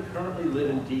children currently live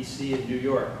in D.C. and New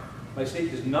York. My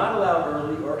state does not allow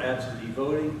early or absentee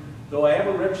voting. Though I am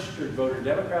a registered voter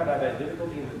Democrat, I've had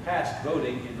difficulty in the past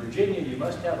voting. In Virginia, you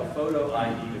must have a photo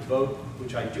ID to vote,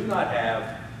 which I do not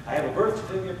have. I have a birth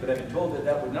certificate, but I've been told that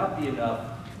that would not be enough.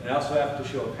 And I also have to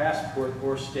show a passport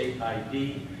or state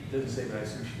ID. It doesn't say, but I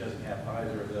assume she doesn't have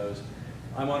either of those.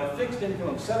 I'm on a fixed income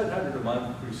of $700 a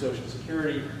month through Social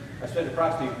Security. I spend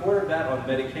approximately a quarter of that on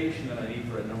medication that I need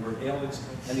for a number of ailments,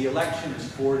 and the election is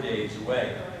 4 days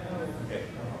away. Okay.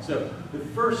 So the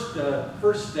first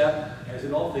step, as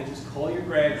in all things, is call your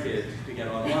grandkids to get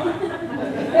online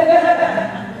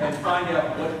and find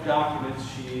out what documents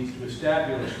she needs to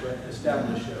establish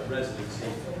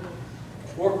residency,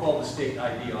 or call the state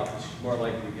ID office. She's more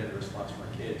likely to get a response from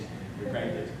her kids, your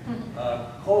grandkids.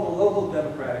 Call the local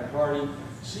Democratic Party.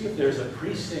 See if there's a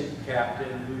precinct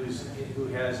captain who's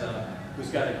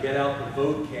got a Get Out the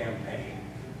Vote campaign,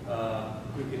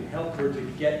 who can help her to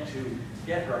get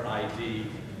her ID.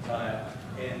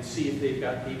 And see if they've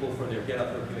got people for their Get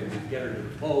Out the Vote campaign to get her to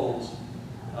the polls.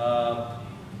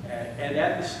 And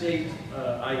at the state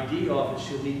ID office,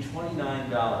 she'll need $29.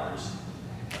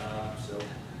 So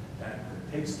that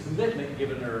takes commitment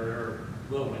given her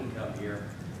low income here,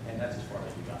 and that's as far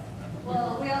as we got.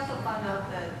 Well, we also found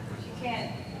out that she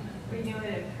can't renew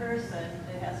it in person,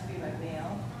 it has to be by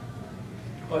mail.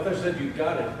 Well, I thought you said you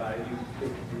got it by, you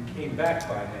came back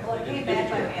by mail. Well, it came back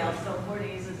by mail, so 4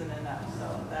 days isn't enough, so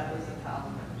that was a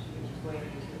problem. She was just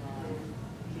waiting too long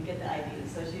to get the ID.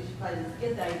 So she should probably just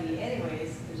get the ID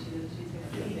anyways, because she's going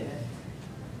to need it.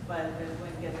 But it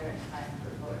wouldn't get her in time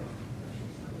for voting.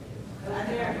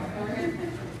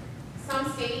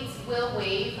 Some states will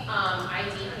waive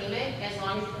ID payment as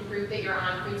long as you can prove that you're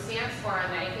on food stamps or on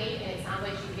Medicaid, and it sounds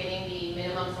like she's getting the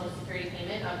minimum Social Security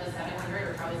payment of the $700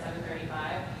 or probably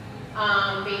 $735.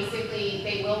 Basically,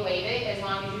 they will waive it as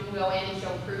long as you can go in and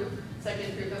show proof, such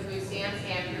as proof of food stamps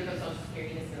and proof of social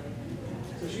security disability.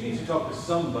 So she needs to talk to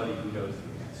somebody who knows the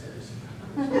answers.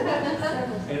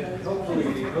 And hopefully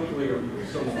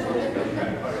someone doesn't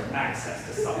have access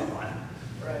to someone.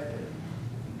 Right.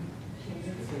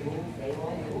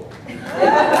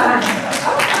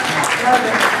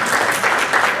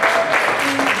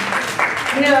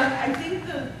 You know, I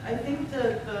think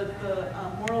the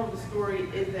moral of the story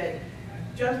is that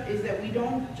we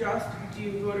don't just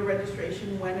do voter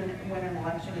registration when an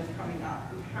election is coming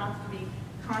up. We have to be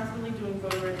constantly doing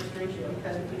voter registration,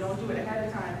 because if we don't do it ahead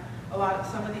of time,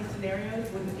 some of these scenarios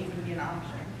wouldn't even be an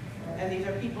option. And these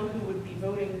are people who would be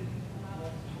voting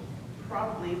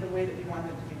probably the way that we want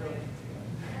them to be voting.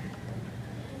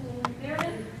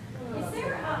 Meredith, is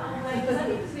there a way, because I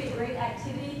think this would be a great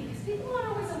activity, because people aren't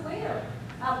always aware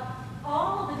of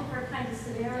all of the different kinds of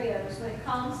scenarios when it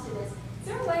comes to this. Is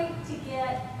there a way to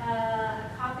get a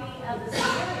copy of the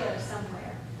scenario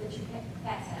somewhere that you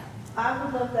guys have? I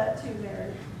would love that too,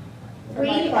 Mary.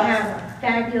 We have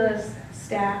fabulous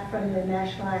staff from the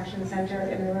National Action Center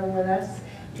in the room with us.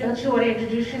 Don't you want to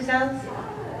introduce yourselves? Yes.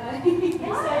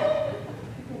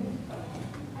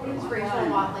 My name is Rachel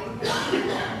Watley.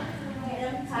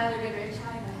 I'm Tyler Goodrich.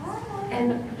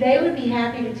 And they would be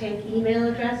happy to take email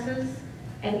addresses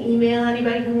and email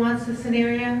anybody who wants the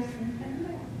scenarios.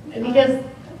 Because,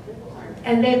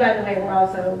 and they, by the way, were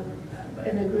also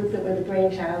in the group that were the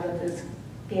brainchild of this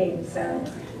game, so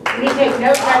we take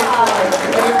no credit for it.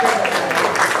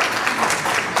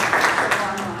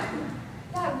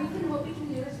 What we can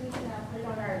do is we can put it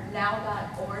on our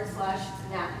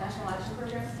now.org/National Action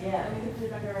Program. Yeah. And we can put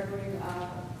it under our voting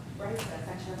rights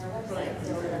section of our website.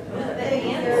 They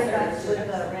answer with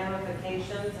the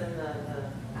ramifications and the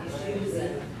issues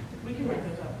and. We can write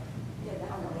those up. Yeah, I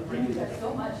don't know, they do that so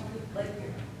much, you could, like,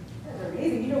 you're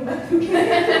Amazing, you don't know.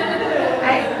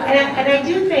 And I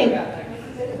do think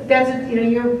that's,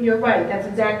 you're right. That's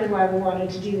exactly why we wanted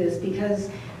to do this, because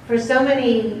for so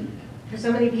many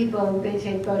people, they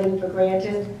take voting for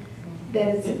granted,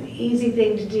 that it's an easy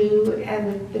thing to do,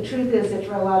 and the truth is that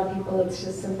for a lot of people, it's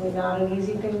just simply not an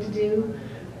easy thing to do.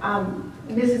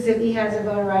 Mississippi has a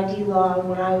voter ID law, and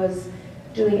when I was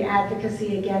doing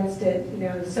advocacy against it,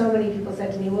 so many people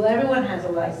said to me, well, everyone has a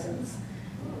license.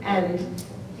 And,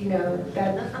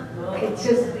 that it's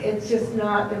just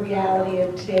not the reality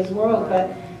of today's world,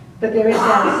 but there is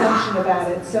that assumption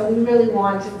about it. So we really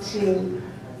wanted to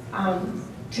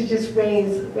just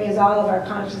raise all of our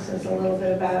consciousness a little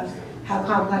bit about how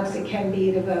complex it can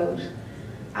be to vote.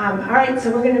 All right,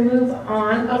 so we're going to move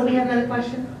on. Oh, do we have another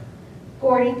question?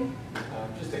 Gordy?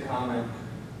 Just a comment.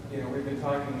 We've been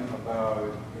talking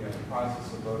about the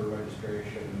process of voter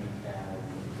registration and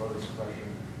voter suppression,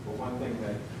 but one thing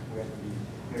that we have to be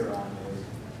clear on is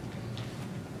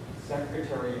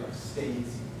Secretary of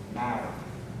States matter.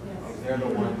 Because they're the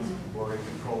ones who are in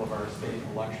control of our state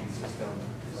election system.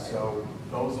 So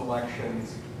those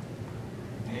elections,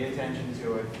 pay attention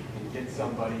to it and get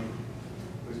somebody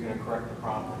who's going to correct the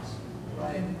problems.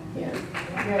 Right. Yeah.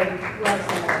 Very well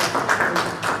said.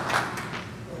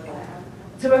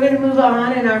 So we're going to move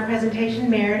on in our presentation.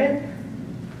 Meredith?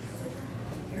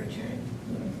 Your turn.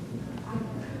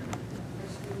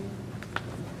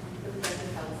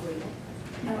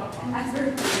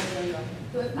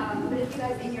 But if you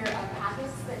guys, in your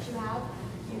packets that you have,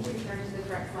 you should turn to the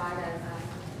correct slide as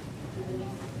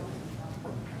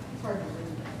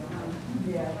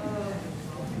Yeah.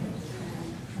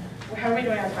 How are we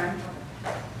doing on time?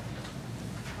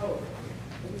 Oh,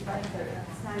 it's 9:17.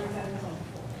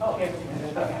 Oh, okay.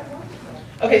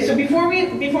 Okay, so before we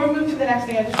move to the next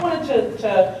thing, I just wanted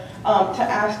to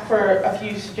ask for a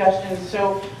few suggestions.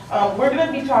 So I'm going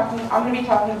to be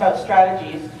talking about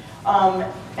strategies,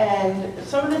 and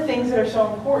some of the things that are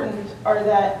so important are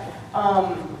that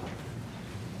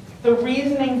the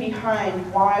reasoning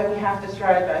behind why we have to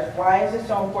strategize. Why is it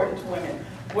so important to women?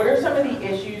 What are some of the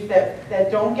issues that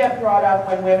don't get brought up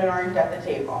when women aren't at the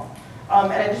table?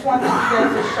 And I just wanted you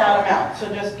guys to shout them out.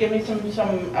 So just give me some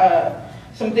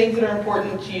things that are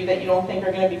important to you that you don't think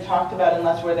are going to be talked about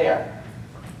unless we're there.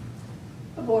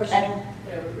 Abortion.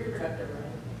 Yeah, reproductive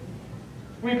rights.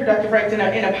 Reproductive rights in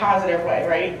a positive way,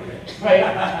 right? Right?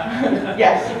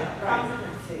 Yes.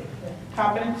 Competency.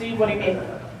 Competency. What do you mean?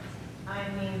 I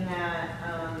mean that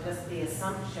just the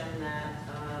assumption that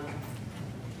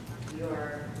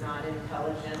you're not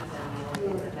intelligent and the only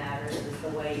thing that matters is the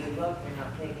way you look. You're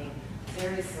not taking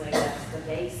seriously. That's the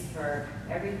base for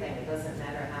everything. It doesn't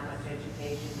matter how much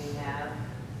education you have,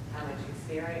 how much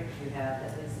experience you have.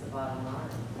 That is the bottom line.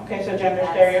 Okay, so gender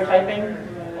stereotyping.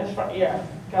 Yeah,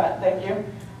 got it. Thank you.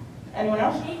 Anyone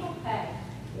else? Equal pay.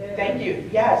 Thank you.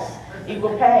 Yes.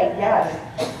 Equal pay. Yes.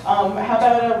 How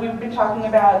about we've been talking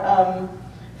about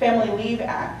Family Leave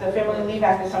Act. The Family Leave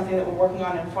Act is something that we're working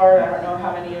on in Florida. I don't know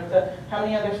how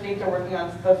many other states are working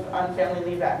on Family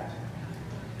Leave Act.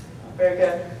 Very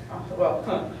good.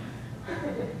 Well,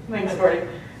 thanks, Gordy.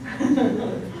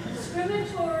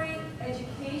 Discriminatory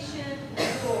education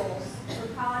rules for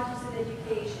colleges and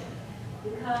education,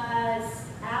 because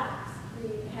Alex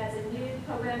has a new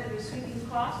program that we're sweeping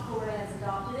across Florida, has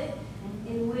adopted it,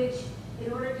 in which,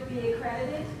 in order to be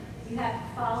accredited, you have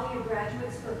to follow your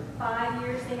graduates for 5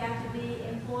 years. They have to be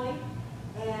employed,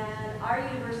 and our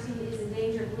university is in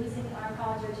danger of losing our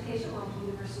college education, along with the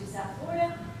University of South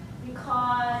Florida,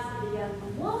 because if a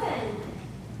young woman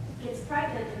gets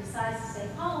pregnant and decides to stay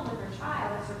home with her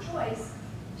child, that's her choice,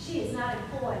 she is not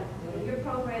employed. Your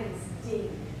program is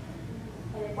deemed.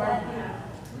 And if that,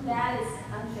 that is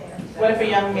unfair. What if a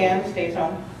young man stays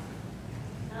home?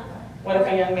 Huh? What if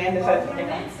a young man decides to stay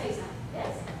Young home? man stays home,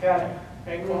 yes. Got it.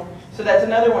 Very cool. So that's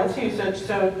another one too.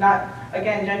 So not,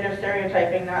 again, gender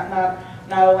stereotyping, not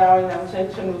allowing them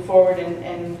to move forward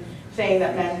and saying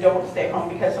that men don't stay home,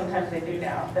 because sometimes they do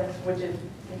now. Which is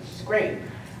great.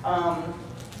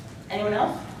 Anyone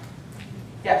else?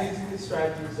 Yes. These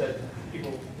strategies that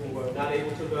people who were not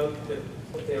able to vote, that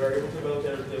if they were able to vote,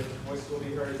 their voice will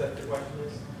be heard. Is that the question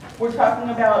is? We're talking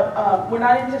about, we're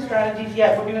not into strategies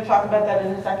yet. We're going to talk about that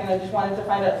in a second. I just wanted to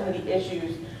find out some of the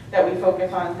issues that we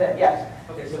focus on. That, yes.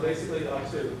 Okay, so basically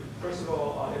two. First of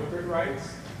all, immigrant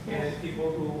rights, and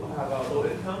people who have low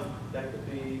income, that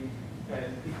could be,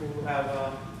 and people who have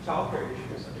child care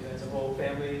issues. I mean, that's a whole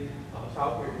family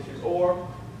child care issues, or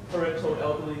parental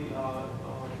elderly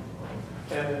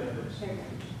family members.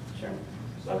 Sure.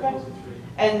 So Okay. those are three.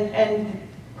 And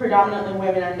predominantly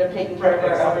women end up taking care of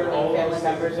our Exactly. elderly All family those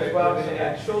members things as well. affect women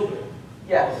and children.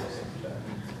 Yes. All those things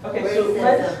affect. Okay, Where so it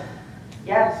says, let's,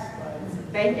 yes,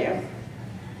 thank you.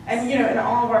 And, and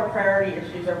all of our priority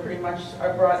issues are pretty much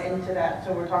brought into that.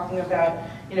 So we're talking about,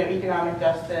 economic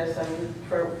justice and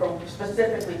for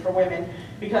specifically for women,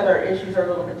 because our issues are a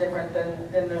little bit different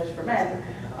than those for men.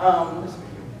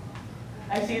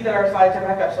 I see that our slides are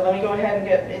back up, so let me go ahead and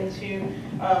get into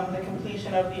the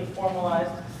completion of the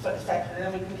formalized section, and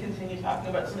then we can continue talking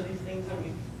about some of these things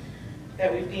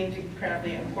that we've deemed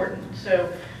incredibly important. So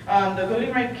the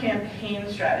voting right campaign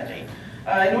strategy.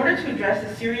 In order to address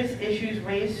the serious issues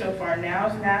raised so far,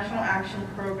 NOW's National Action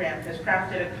Program has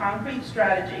crafted a concrete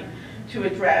strategy to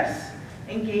address,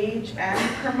 engage, and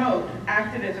promote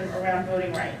activism around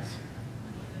voting rights.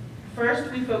 First,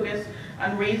 we focus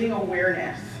on raising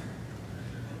awareness.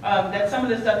 That's some of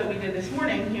the stuff that we did this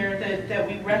morning here that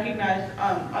we recognize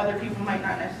other people might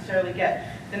not necessarily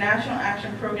get. The National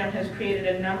Action Program has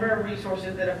created a number of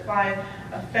resources that apply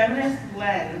a feminist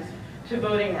lens to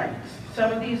voting rights.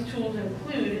 Some of these tools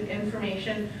include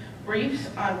information briefs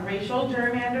on racial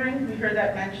gerrymandering, we heard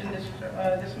that mentioned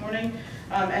this morning,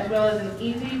 as well as an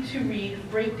easy-to-read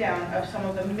breakdown of some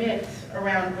of the myths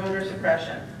around voter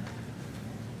suppression.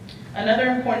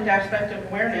 Another important aspect of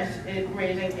awareness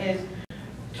raising is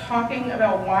talking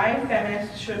about why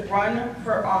feminists should run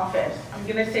for office. I'm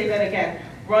going to say that again,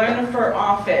 run for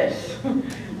office.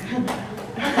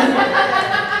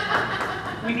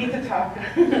 We need to talk.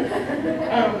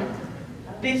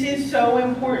 This is so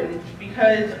important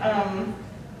because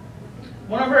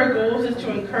one of our goals is to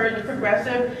encourage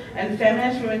progressive and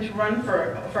feminist women to run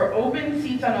for open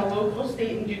seats on a local,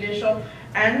 state, and judicial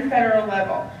and federal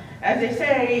level. As they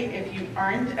say, if you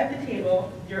aren't at the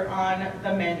table, you're on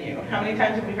the menu. How many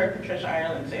times have we heard Patricia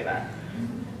Ireland say that?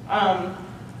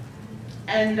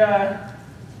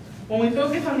 When we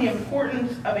focus on the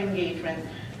importance of engagement,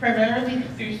 primarily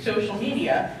through social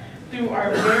media, through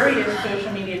our various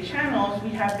social media channels, we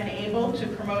have been able to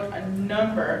promote a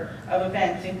number of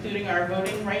events, including our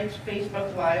Voting Rights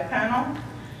Facebook Live panel,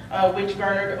 which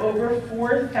garnered over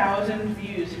 4,000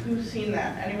 views. Who's seen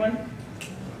that? Anyone?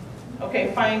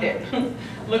 Okay, find it.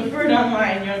 Look for it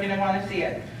online, you're going to want to see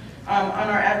it. On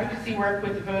our advocacy work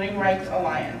with the Voting Rights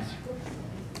Alliance.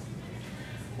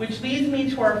 Which leads me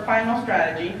to our final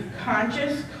strategy,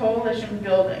 conscious coalition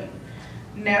building.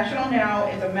 National Now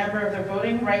is a member of the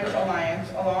Voting Rights Alliance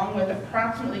along with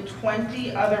approximately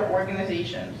 20 other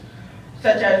organizations,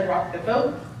 such as Rock the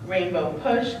Vote, Rainbow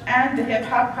Push, and the Hip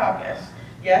Hop Caucus.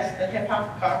 Yes, the Hip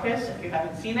Hop Caucus, if you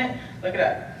haven't seen it, look it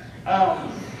up.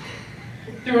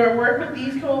 Through our work with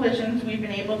these coalitions, we've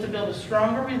been able to build a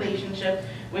stronger relationship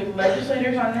with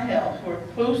legislators on the Hill who are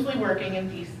closely working in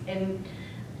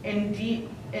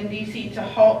D.C. to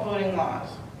halt voting laws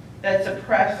that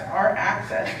suppress our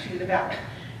access to the ballot.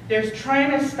 They're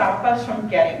trying to stop us from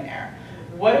getting there.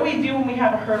 What do we do when we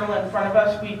have a hurdle in front of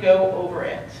us? We go over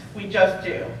it. We just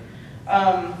do.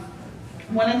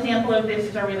 One example of this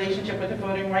is our relationship with the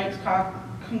Voting Rights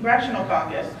Congressional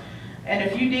Caucus. And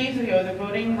a few days ago, the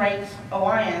Voting Rights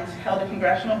Alliance held a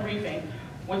congressional briefing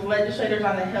with legislators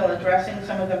on the Hill addressing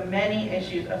some of the many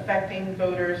issues affecting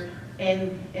voters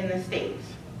in the states.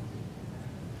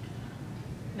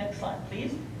 Next slide,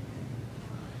 please.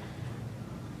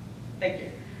 Thank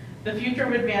you. The future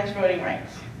of advanced voting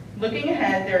rights. Looking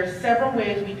ahead, there are several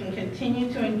ways we can continue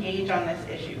to engage on this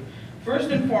issue. First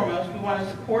and foremost, we want to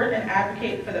support and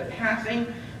advocate for the passing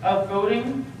of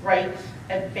Voting Rights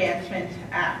Advancement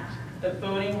Act. The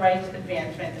Voting Rights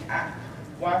Advancement Act.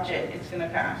 Watch it, it's going to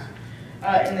pass.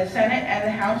 In the Senate and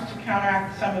the House to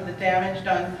counteract some of the damage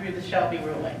done through the Shelby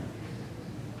ruling.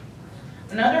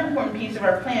 Another important piece of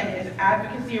our plan is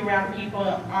advocacy around people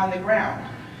on the ground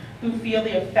who feel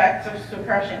the effects of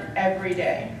suppression every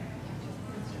day.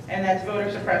 And that's voter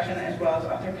suppression as well as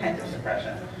other kinds of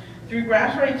suppression. Through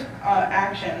grassroots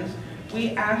actions, we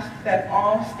ask that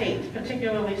all states,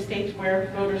 particularly states where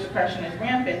voter suppression is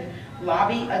rampant,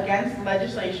 lobby against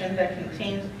legislation that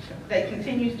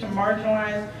continues to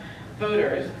marginalize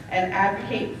voters and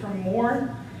advocate for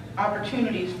more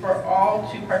opportunities for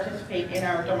all to participate in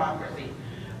our democracy.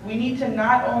 We need to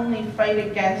not only fight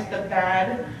against the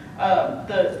bad,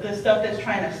 the stuff that's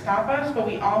trying to stop us, but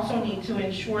we also need to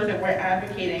ensure that we're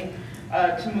advocating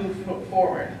to move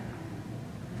forward.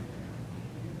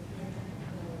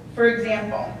 For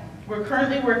example, we're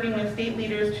currently working with state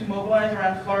leaders to mobilize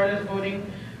around Florida's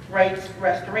Voting Rights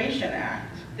Restoration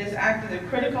Act. This act is a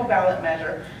critical ballot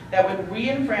measure that would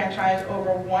re-enfranchise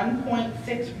over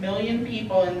 1.6 million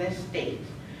people in this state.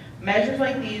 Measures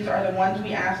like these are the ones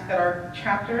we ask that our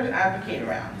chapters advocate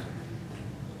around.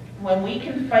 When we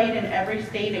can fight in every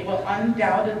state, it will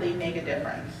undoubtedly make a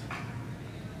difference.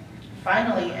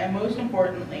 Finally, and most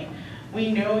importantly,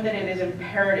 we know that it is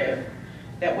imperative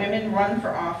that women run for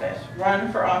office.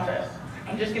 Run for office.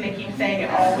 I'm just going to keep saying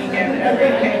it all weekend, every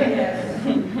day.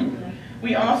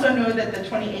 We also know that the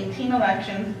 2018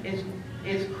 election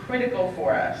is critical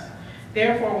for us.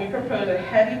 Therefore, we propose a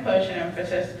heavy push and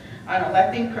emphasis on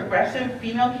electing progressive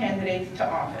female candidates to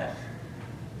office.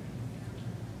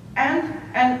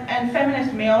 And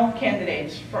feminist male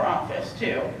candidates for office,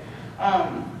 too.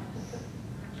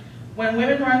 When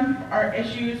women run, our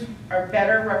issues are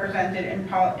better represented in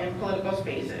political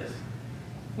spaces.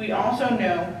 We also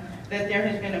know that there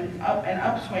has been an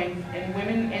upswing in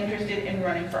women interested in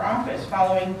running for office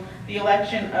following the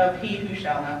election of he who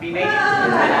shall not be named.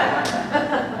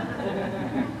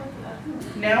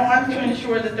 Now wants to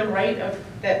ensure that the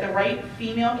right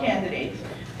female candidates,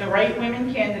 the right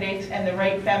women candidates, and the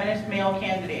right feminist male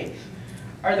candidates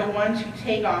are the ones who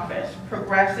take office,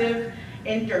 progressive,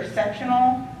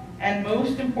 intersectional, and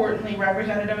most importantly,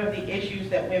 representative of the issues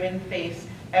that women face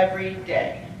every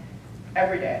day.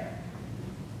 Every day.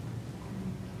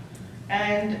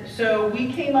 And so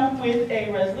we came up with a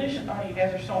resolution. Oh, you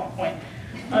guys are so on point.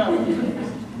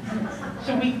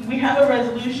 So we have a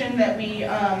resolution that we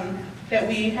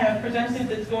have presented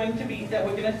that's going to be, that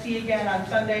we're going to see again on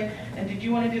Sunday. And did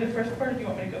you want to do the first part, or do you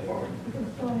want me to go forward?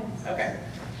 Go ahead. Okay.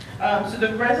 So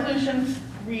the resolution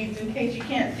reads, in case you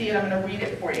can't see it, I'm going to read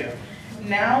it for you.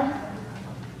 Now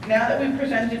that we've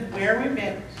presented where we've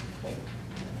been,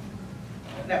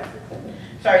 no,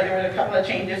 sorry, there were a couple of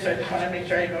changes, so I just want to make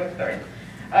sure I go through it.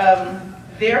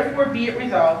 Therefore, be it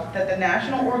resolved that the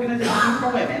National Organization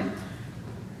for Women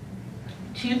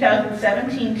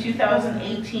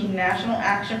 2017-2018 National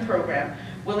Action Program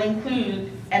will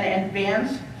include an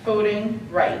advanced voting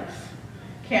rights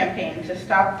campaign to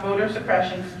stop voter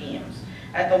suppression schemes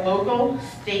at the local,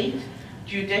 state,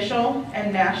 judicial,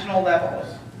 and national levels.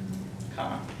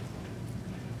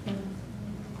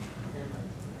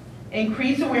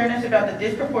 Increase awareness about the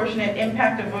disproportionate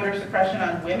impact of voter suppression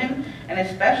on women, and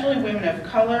especially women of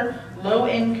color,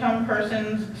 low-income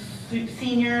persons,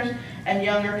 seniors, and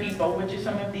younger people, which is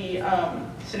some of the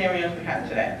scenarios we had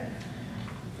today.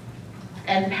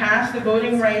 And pass the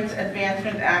Voting Rights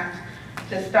Advancement Act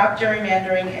to stop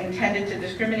gerrymandering intended to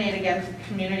discriminate against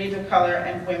communities of color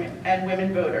and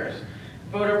women voters,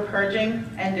 voter purging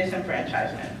and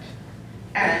disenfranchisement.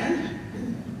 And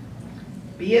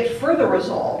be it further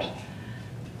resolved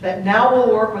that now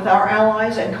we'll work with our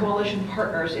allies and coalition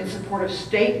partners in support of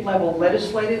state-level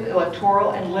legislative,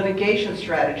 electoral, and litigation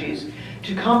strategies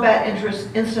to combat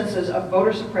instances of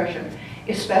voter suppression,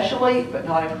 especially, but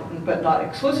not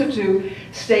exclusive to,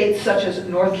 states such as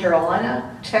North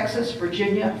Carolina, Texas,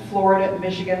 Virginia, Florida,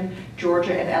 Michigan,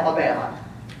 Georgia, and Alabama.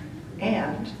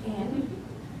 And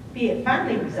be it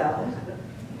finally resolved,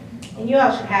 and you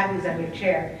all should have these on your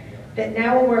chair, that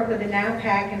now will work with the Now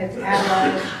PAC and its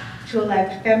allies to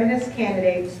elect feminist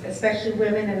candidates, especially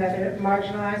women and other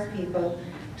marginalized people,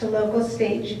 to local,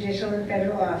 state, judicial, and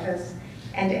federal office,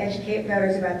 and to educate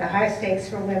voters about the high stakes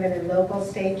for women in local,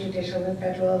 state, judicial, and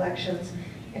federal elections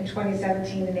in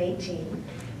 2017 and 18.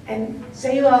 And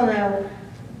so you all know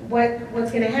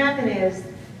what's going to happen is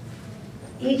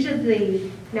each of the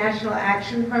national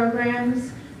action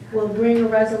programs will bring a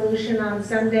resolution on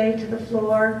Sunday to the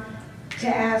floor to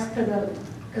ask for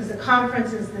because the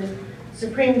conference is the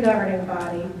supreme governing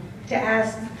body, to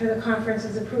ask for the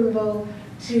conference's approval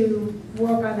to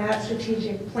work on that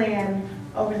strategic plan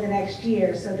over the next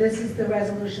year. So this is the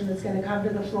resolution that's going to come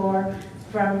to the floor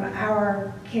from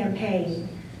our campaign.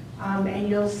 And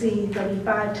you'll see there'll be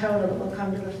 5 total that will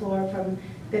come to the floor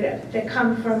that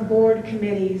come from board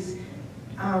committees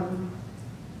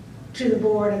to the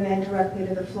board and then directly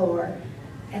to the floor.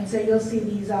 And so you'll see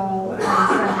these all on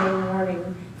Sunday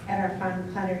morning at our final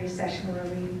plenary session where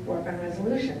we work on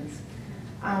resolutions.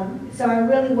 So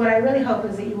what I really hope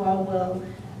is that you all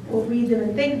will read them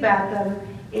and think about them.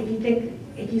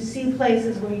 If you see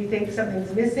places where you think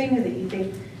something's missing or that you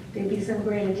think there'd be some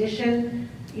great addition,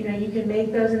 you can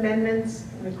make those amendments,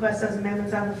 request those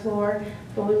amendments on the floor,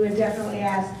 but we would definitely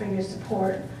ask for your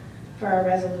support for our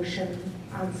resolution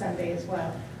on Sunday as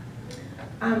well.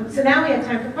 So now we have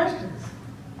time for questions.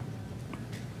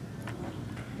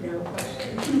 No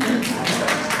questions.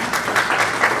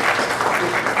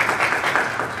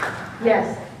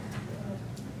 Yes.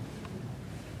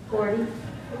 Gordy?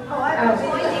 Oh, I was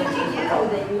pointing to you.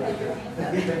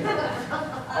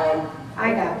 I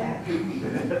got that.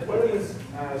 What are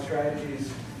the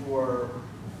strategies for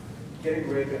getting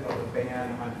rid of a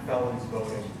ban on felons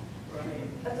voting?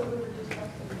 That's what we were just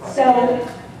talking about. So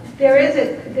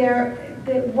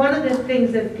one of the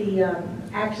things that the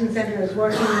Action Center is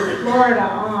working with Florida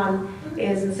on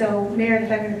is, and so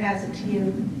Meredith, I'm going to pass it to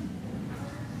you.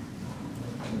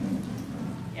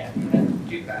 Yeah, I'm going to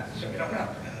do that so we don't know.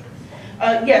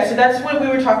 Yeah, so that's what we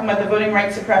were talking about, the Voting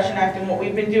Rights Suppression Act, and what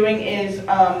we've been doing is,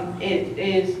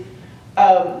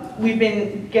 we've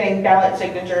been getting ballot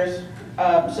signatures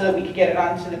so that we could get it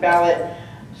onto the ballot.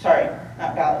 Sorry,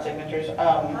 not ballot signatures.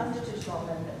 Constitutional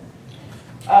amendment.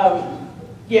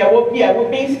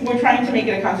 We're trying to make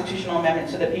it a constitutional amendment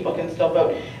so that people can still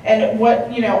vote. And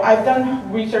I've done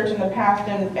research in the past,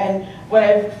 and what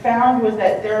I've found was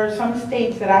that there are some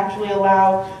states that actually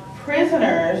allow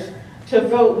prisoners to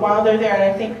vote while they're there. And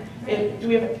I think, do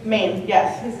we have Maine?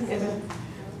 Yes.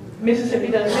 Mississippi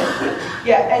does it.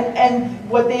 Yeah, and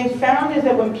what they've found is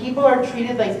that when people are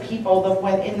treated like people,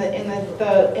 in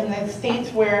the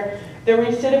states where the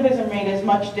recidivism rate is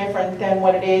much different than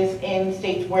what it is in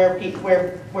states where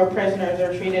prisoners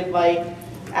are treated like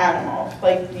animals,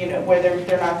 like where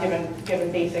they're not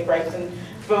given basic rights, and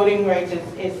voting rights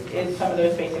is some of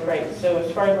those basic rights. So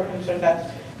as far as we're concerned,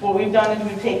 that's what we've done is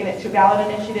we've taken it to ballot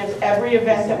initiatives. Every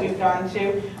event that we've gone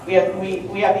to, we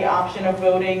have the option of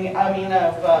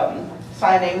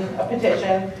signing a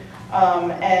petition,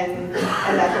 and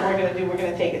that's what we're going to do. We're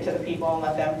going to take it to the people and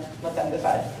let them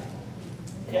decide.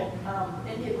 Yeah.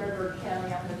 Indian River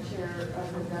County, I'm the chair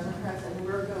of the Democrats, and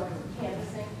we're going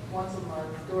canvassing once a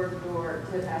month, door to door,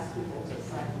 to ask people to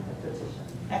sign the petition.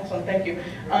 Excellent, thank you.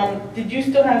 Did you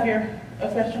still have a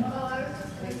question? Well, I was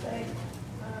just going to say,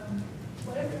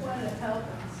 what if we wanted to help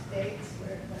in states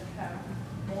where that have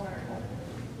more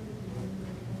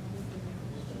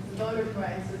voters'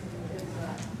 rights is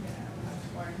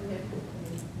more hidden?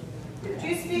 Could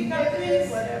you speak up, please?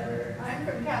 Whatever. I'm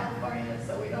from California,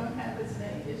 so we don't have as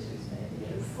many issues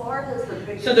maybe as Florida's the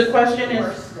biggest. So the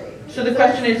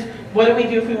question is, what do we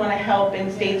do if we want to help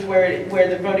in states where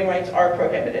the voting rights are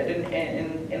prohibited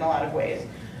in a lot of ways?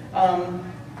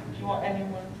 Do you want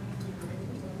anyone?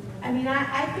 I mean,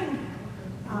 I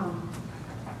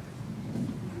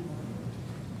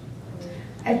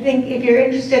think if you're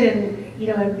interested in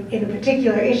a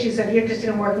particular issue, so if you're interested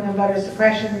in working on voter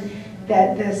suppression,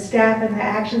 that the staff in the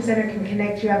Action Center can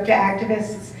connect you up to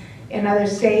activists in other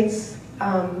states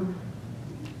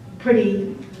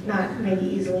not maybe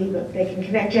easily, but they can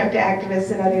connect you up to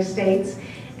activists in other states.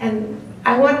 And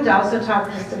I wanted to also talk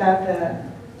just about the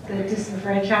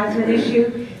disenfranchisement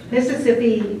issue.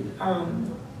 Mississippi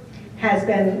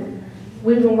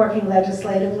we've been working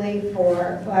legislatively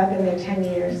I've been there 10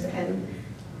 years, and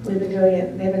we've been doing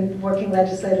it. They've been working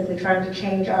legislatively trying to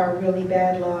change our really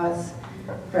bad laws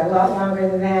for a lot longer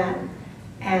than that,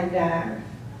 and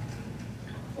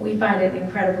we find it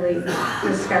incredibly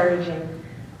discouraging.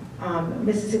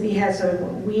 Mississippi has sort of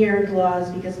weird laws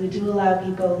because we do allow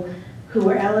people who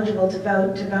are eligible to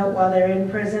vote while they're in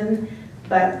prison,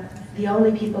 but the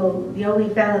only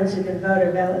felons who can vote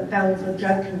are felons with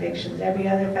drug convictions. Every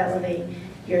other felony,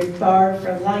 you're barred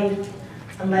for life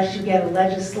unless you get a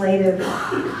legislative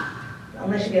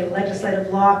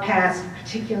law passed,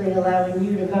 particularly allowing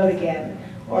you to vote again,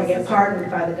 or get pardoned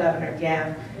by the governor,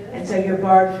 yeah. And so you're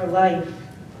barred for life.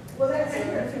 Well, that's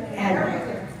here.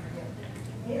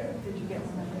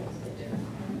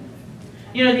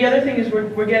 You know, the other thing is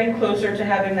we're getting closer to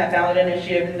having that ballot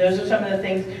initiative, and those are some of the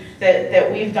things that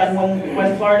we've done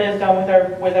when Florida is done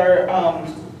with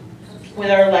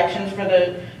our elections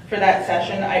for that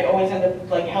session. I always end up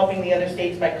like helping the other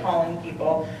states by calling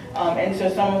people, and so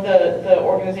some of the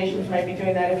organizations might be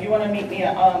doing that. If you want to meet me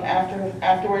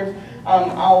afterwards,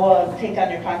 I'll take down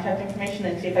your contact information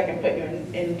and see if I can put you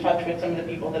in touch with some of the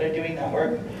people that are doing that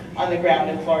work on the ground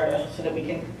in Florida, so that we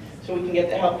can get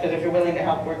the help, because if you're willing to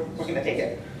help, we're going to take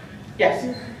it. Yes?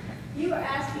 You were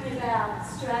asking about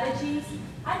strategies.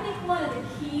 I think one of the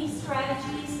key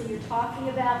strategies when you're talking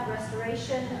about the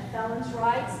restoration of felons'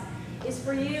 rights is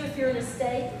for you, if you're in a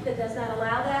state that does not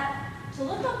allow that, to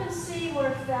look up and see what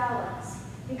are felons.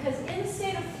 Because in the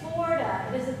state of Florida,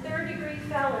 it is a third-degree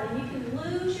felon, and you can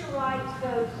lose your right to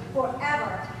vote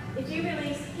forever if you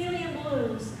release helium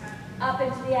balloons up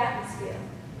into the atmosphere.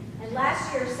 And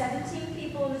last year, 17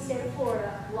 people in the state of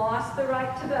Florida lost the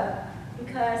right to vote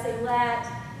because they let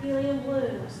helium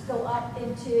balloons go up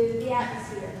into the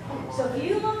atmosphere. So if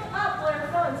you look up what are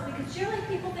felons, because generally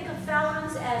people think of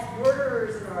felons as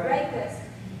murderers and rapists,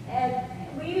 and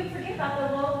we even forget about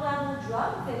the low-level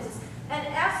drug offenses. And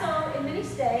also, in many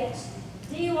states,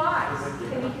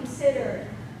 DUIs can be considered,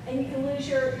 and you can lose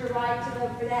your right to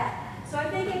vote for that. So I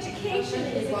think education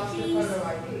is a key.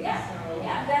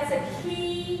 Yeah, that's a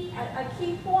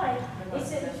key point. Is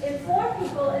to inform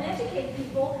people and educate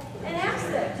people and ask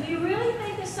them, do you really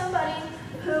think that somebody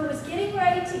who was getting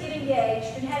ready to get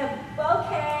engaged and had a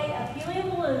bouquet of helium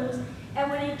balloons, and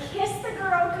when he kissed the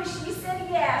girl because she said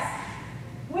yes,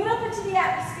 went up into the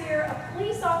atmosphere, a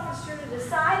police officer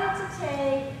decided to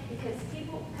take, because the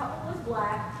couple was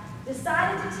black,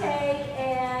 decided to take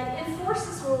and enforce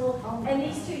this rule, and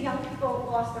these two young people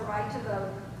lost their right to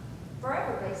vote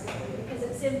forever, basically, because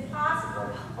it's impossible,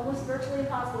 almost virtually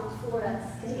impossible in Florida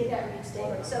to get that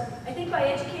reinstated. So I think by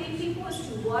educating people as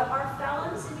to what are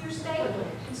felons in your state,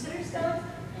 considered felons,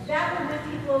 that will get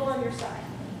people over on your side.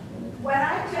 What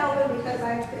I tell them, because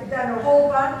I've done a whole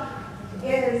bunch,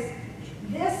 is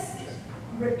this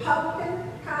Republican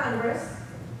Congress,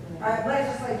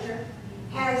 legislature,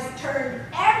 has turned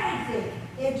everything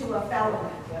into a felony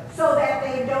so that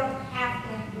they don't have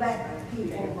to let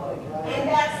people vote. And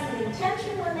that's the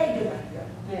intention when they do it.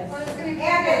 Yes. Well, it's And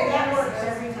that works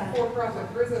every time.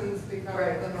 For-profit prisons become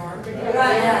the norm because they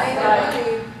Right. make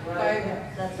money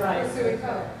by pursuing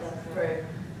felons. Right.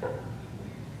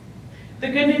 The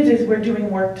good news is we're doing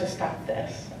work to stop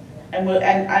this. And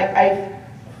I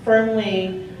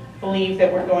firmly believe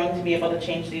that we're going to be able to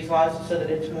change these laws so that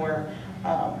it's more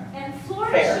And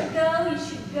Florida fair. you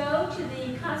should go to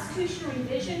the Constitutional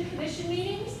Revision Commission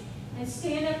meetings and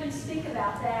stand up and speak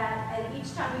about that at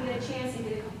each time we get a chance and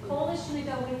get a coalition to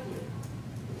go with you.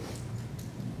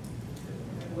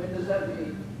 When does that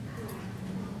mean?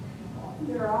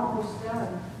 They're almost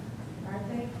done, aren't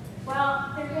they?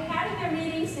 Well, they're having their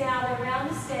meetings now, they're around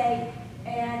the state,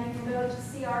 and you can go to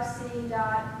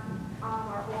crc.com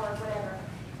or whatever.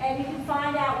 And you can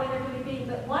find out when they're going to be,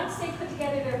 but once they put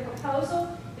together their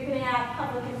proposal, they're going to have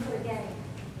public input again.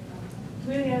 Do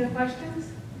we have any other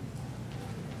questions?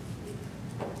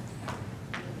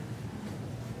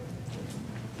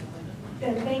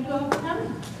 Then thank you all for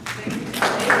coming.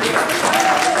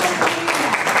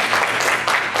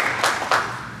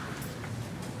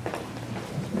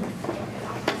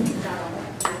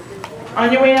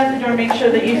 On your way out the door, make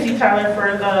sure that you see Tyler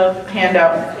for the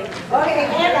handout. Okay,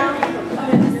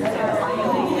 handout.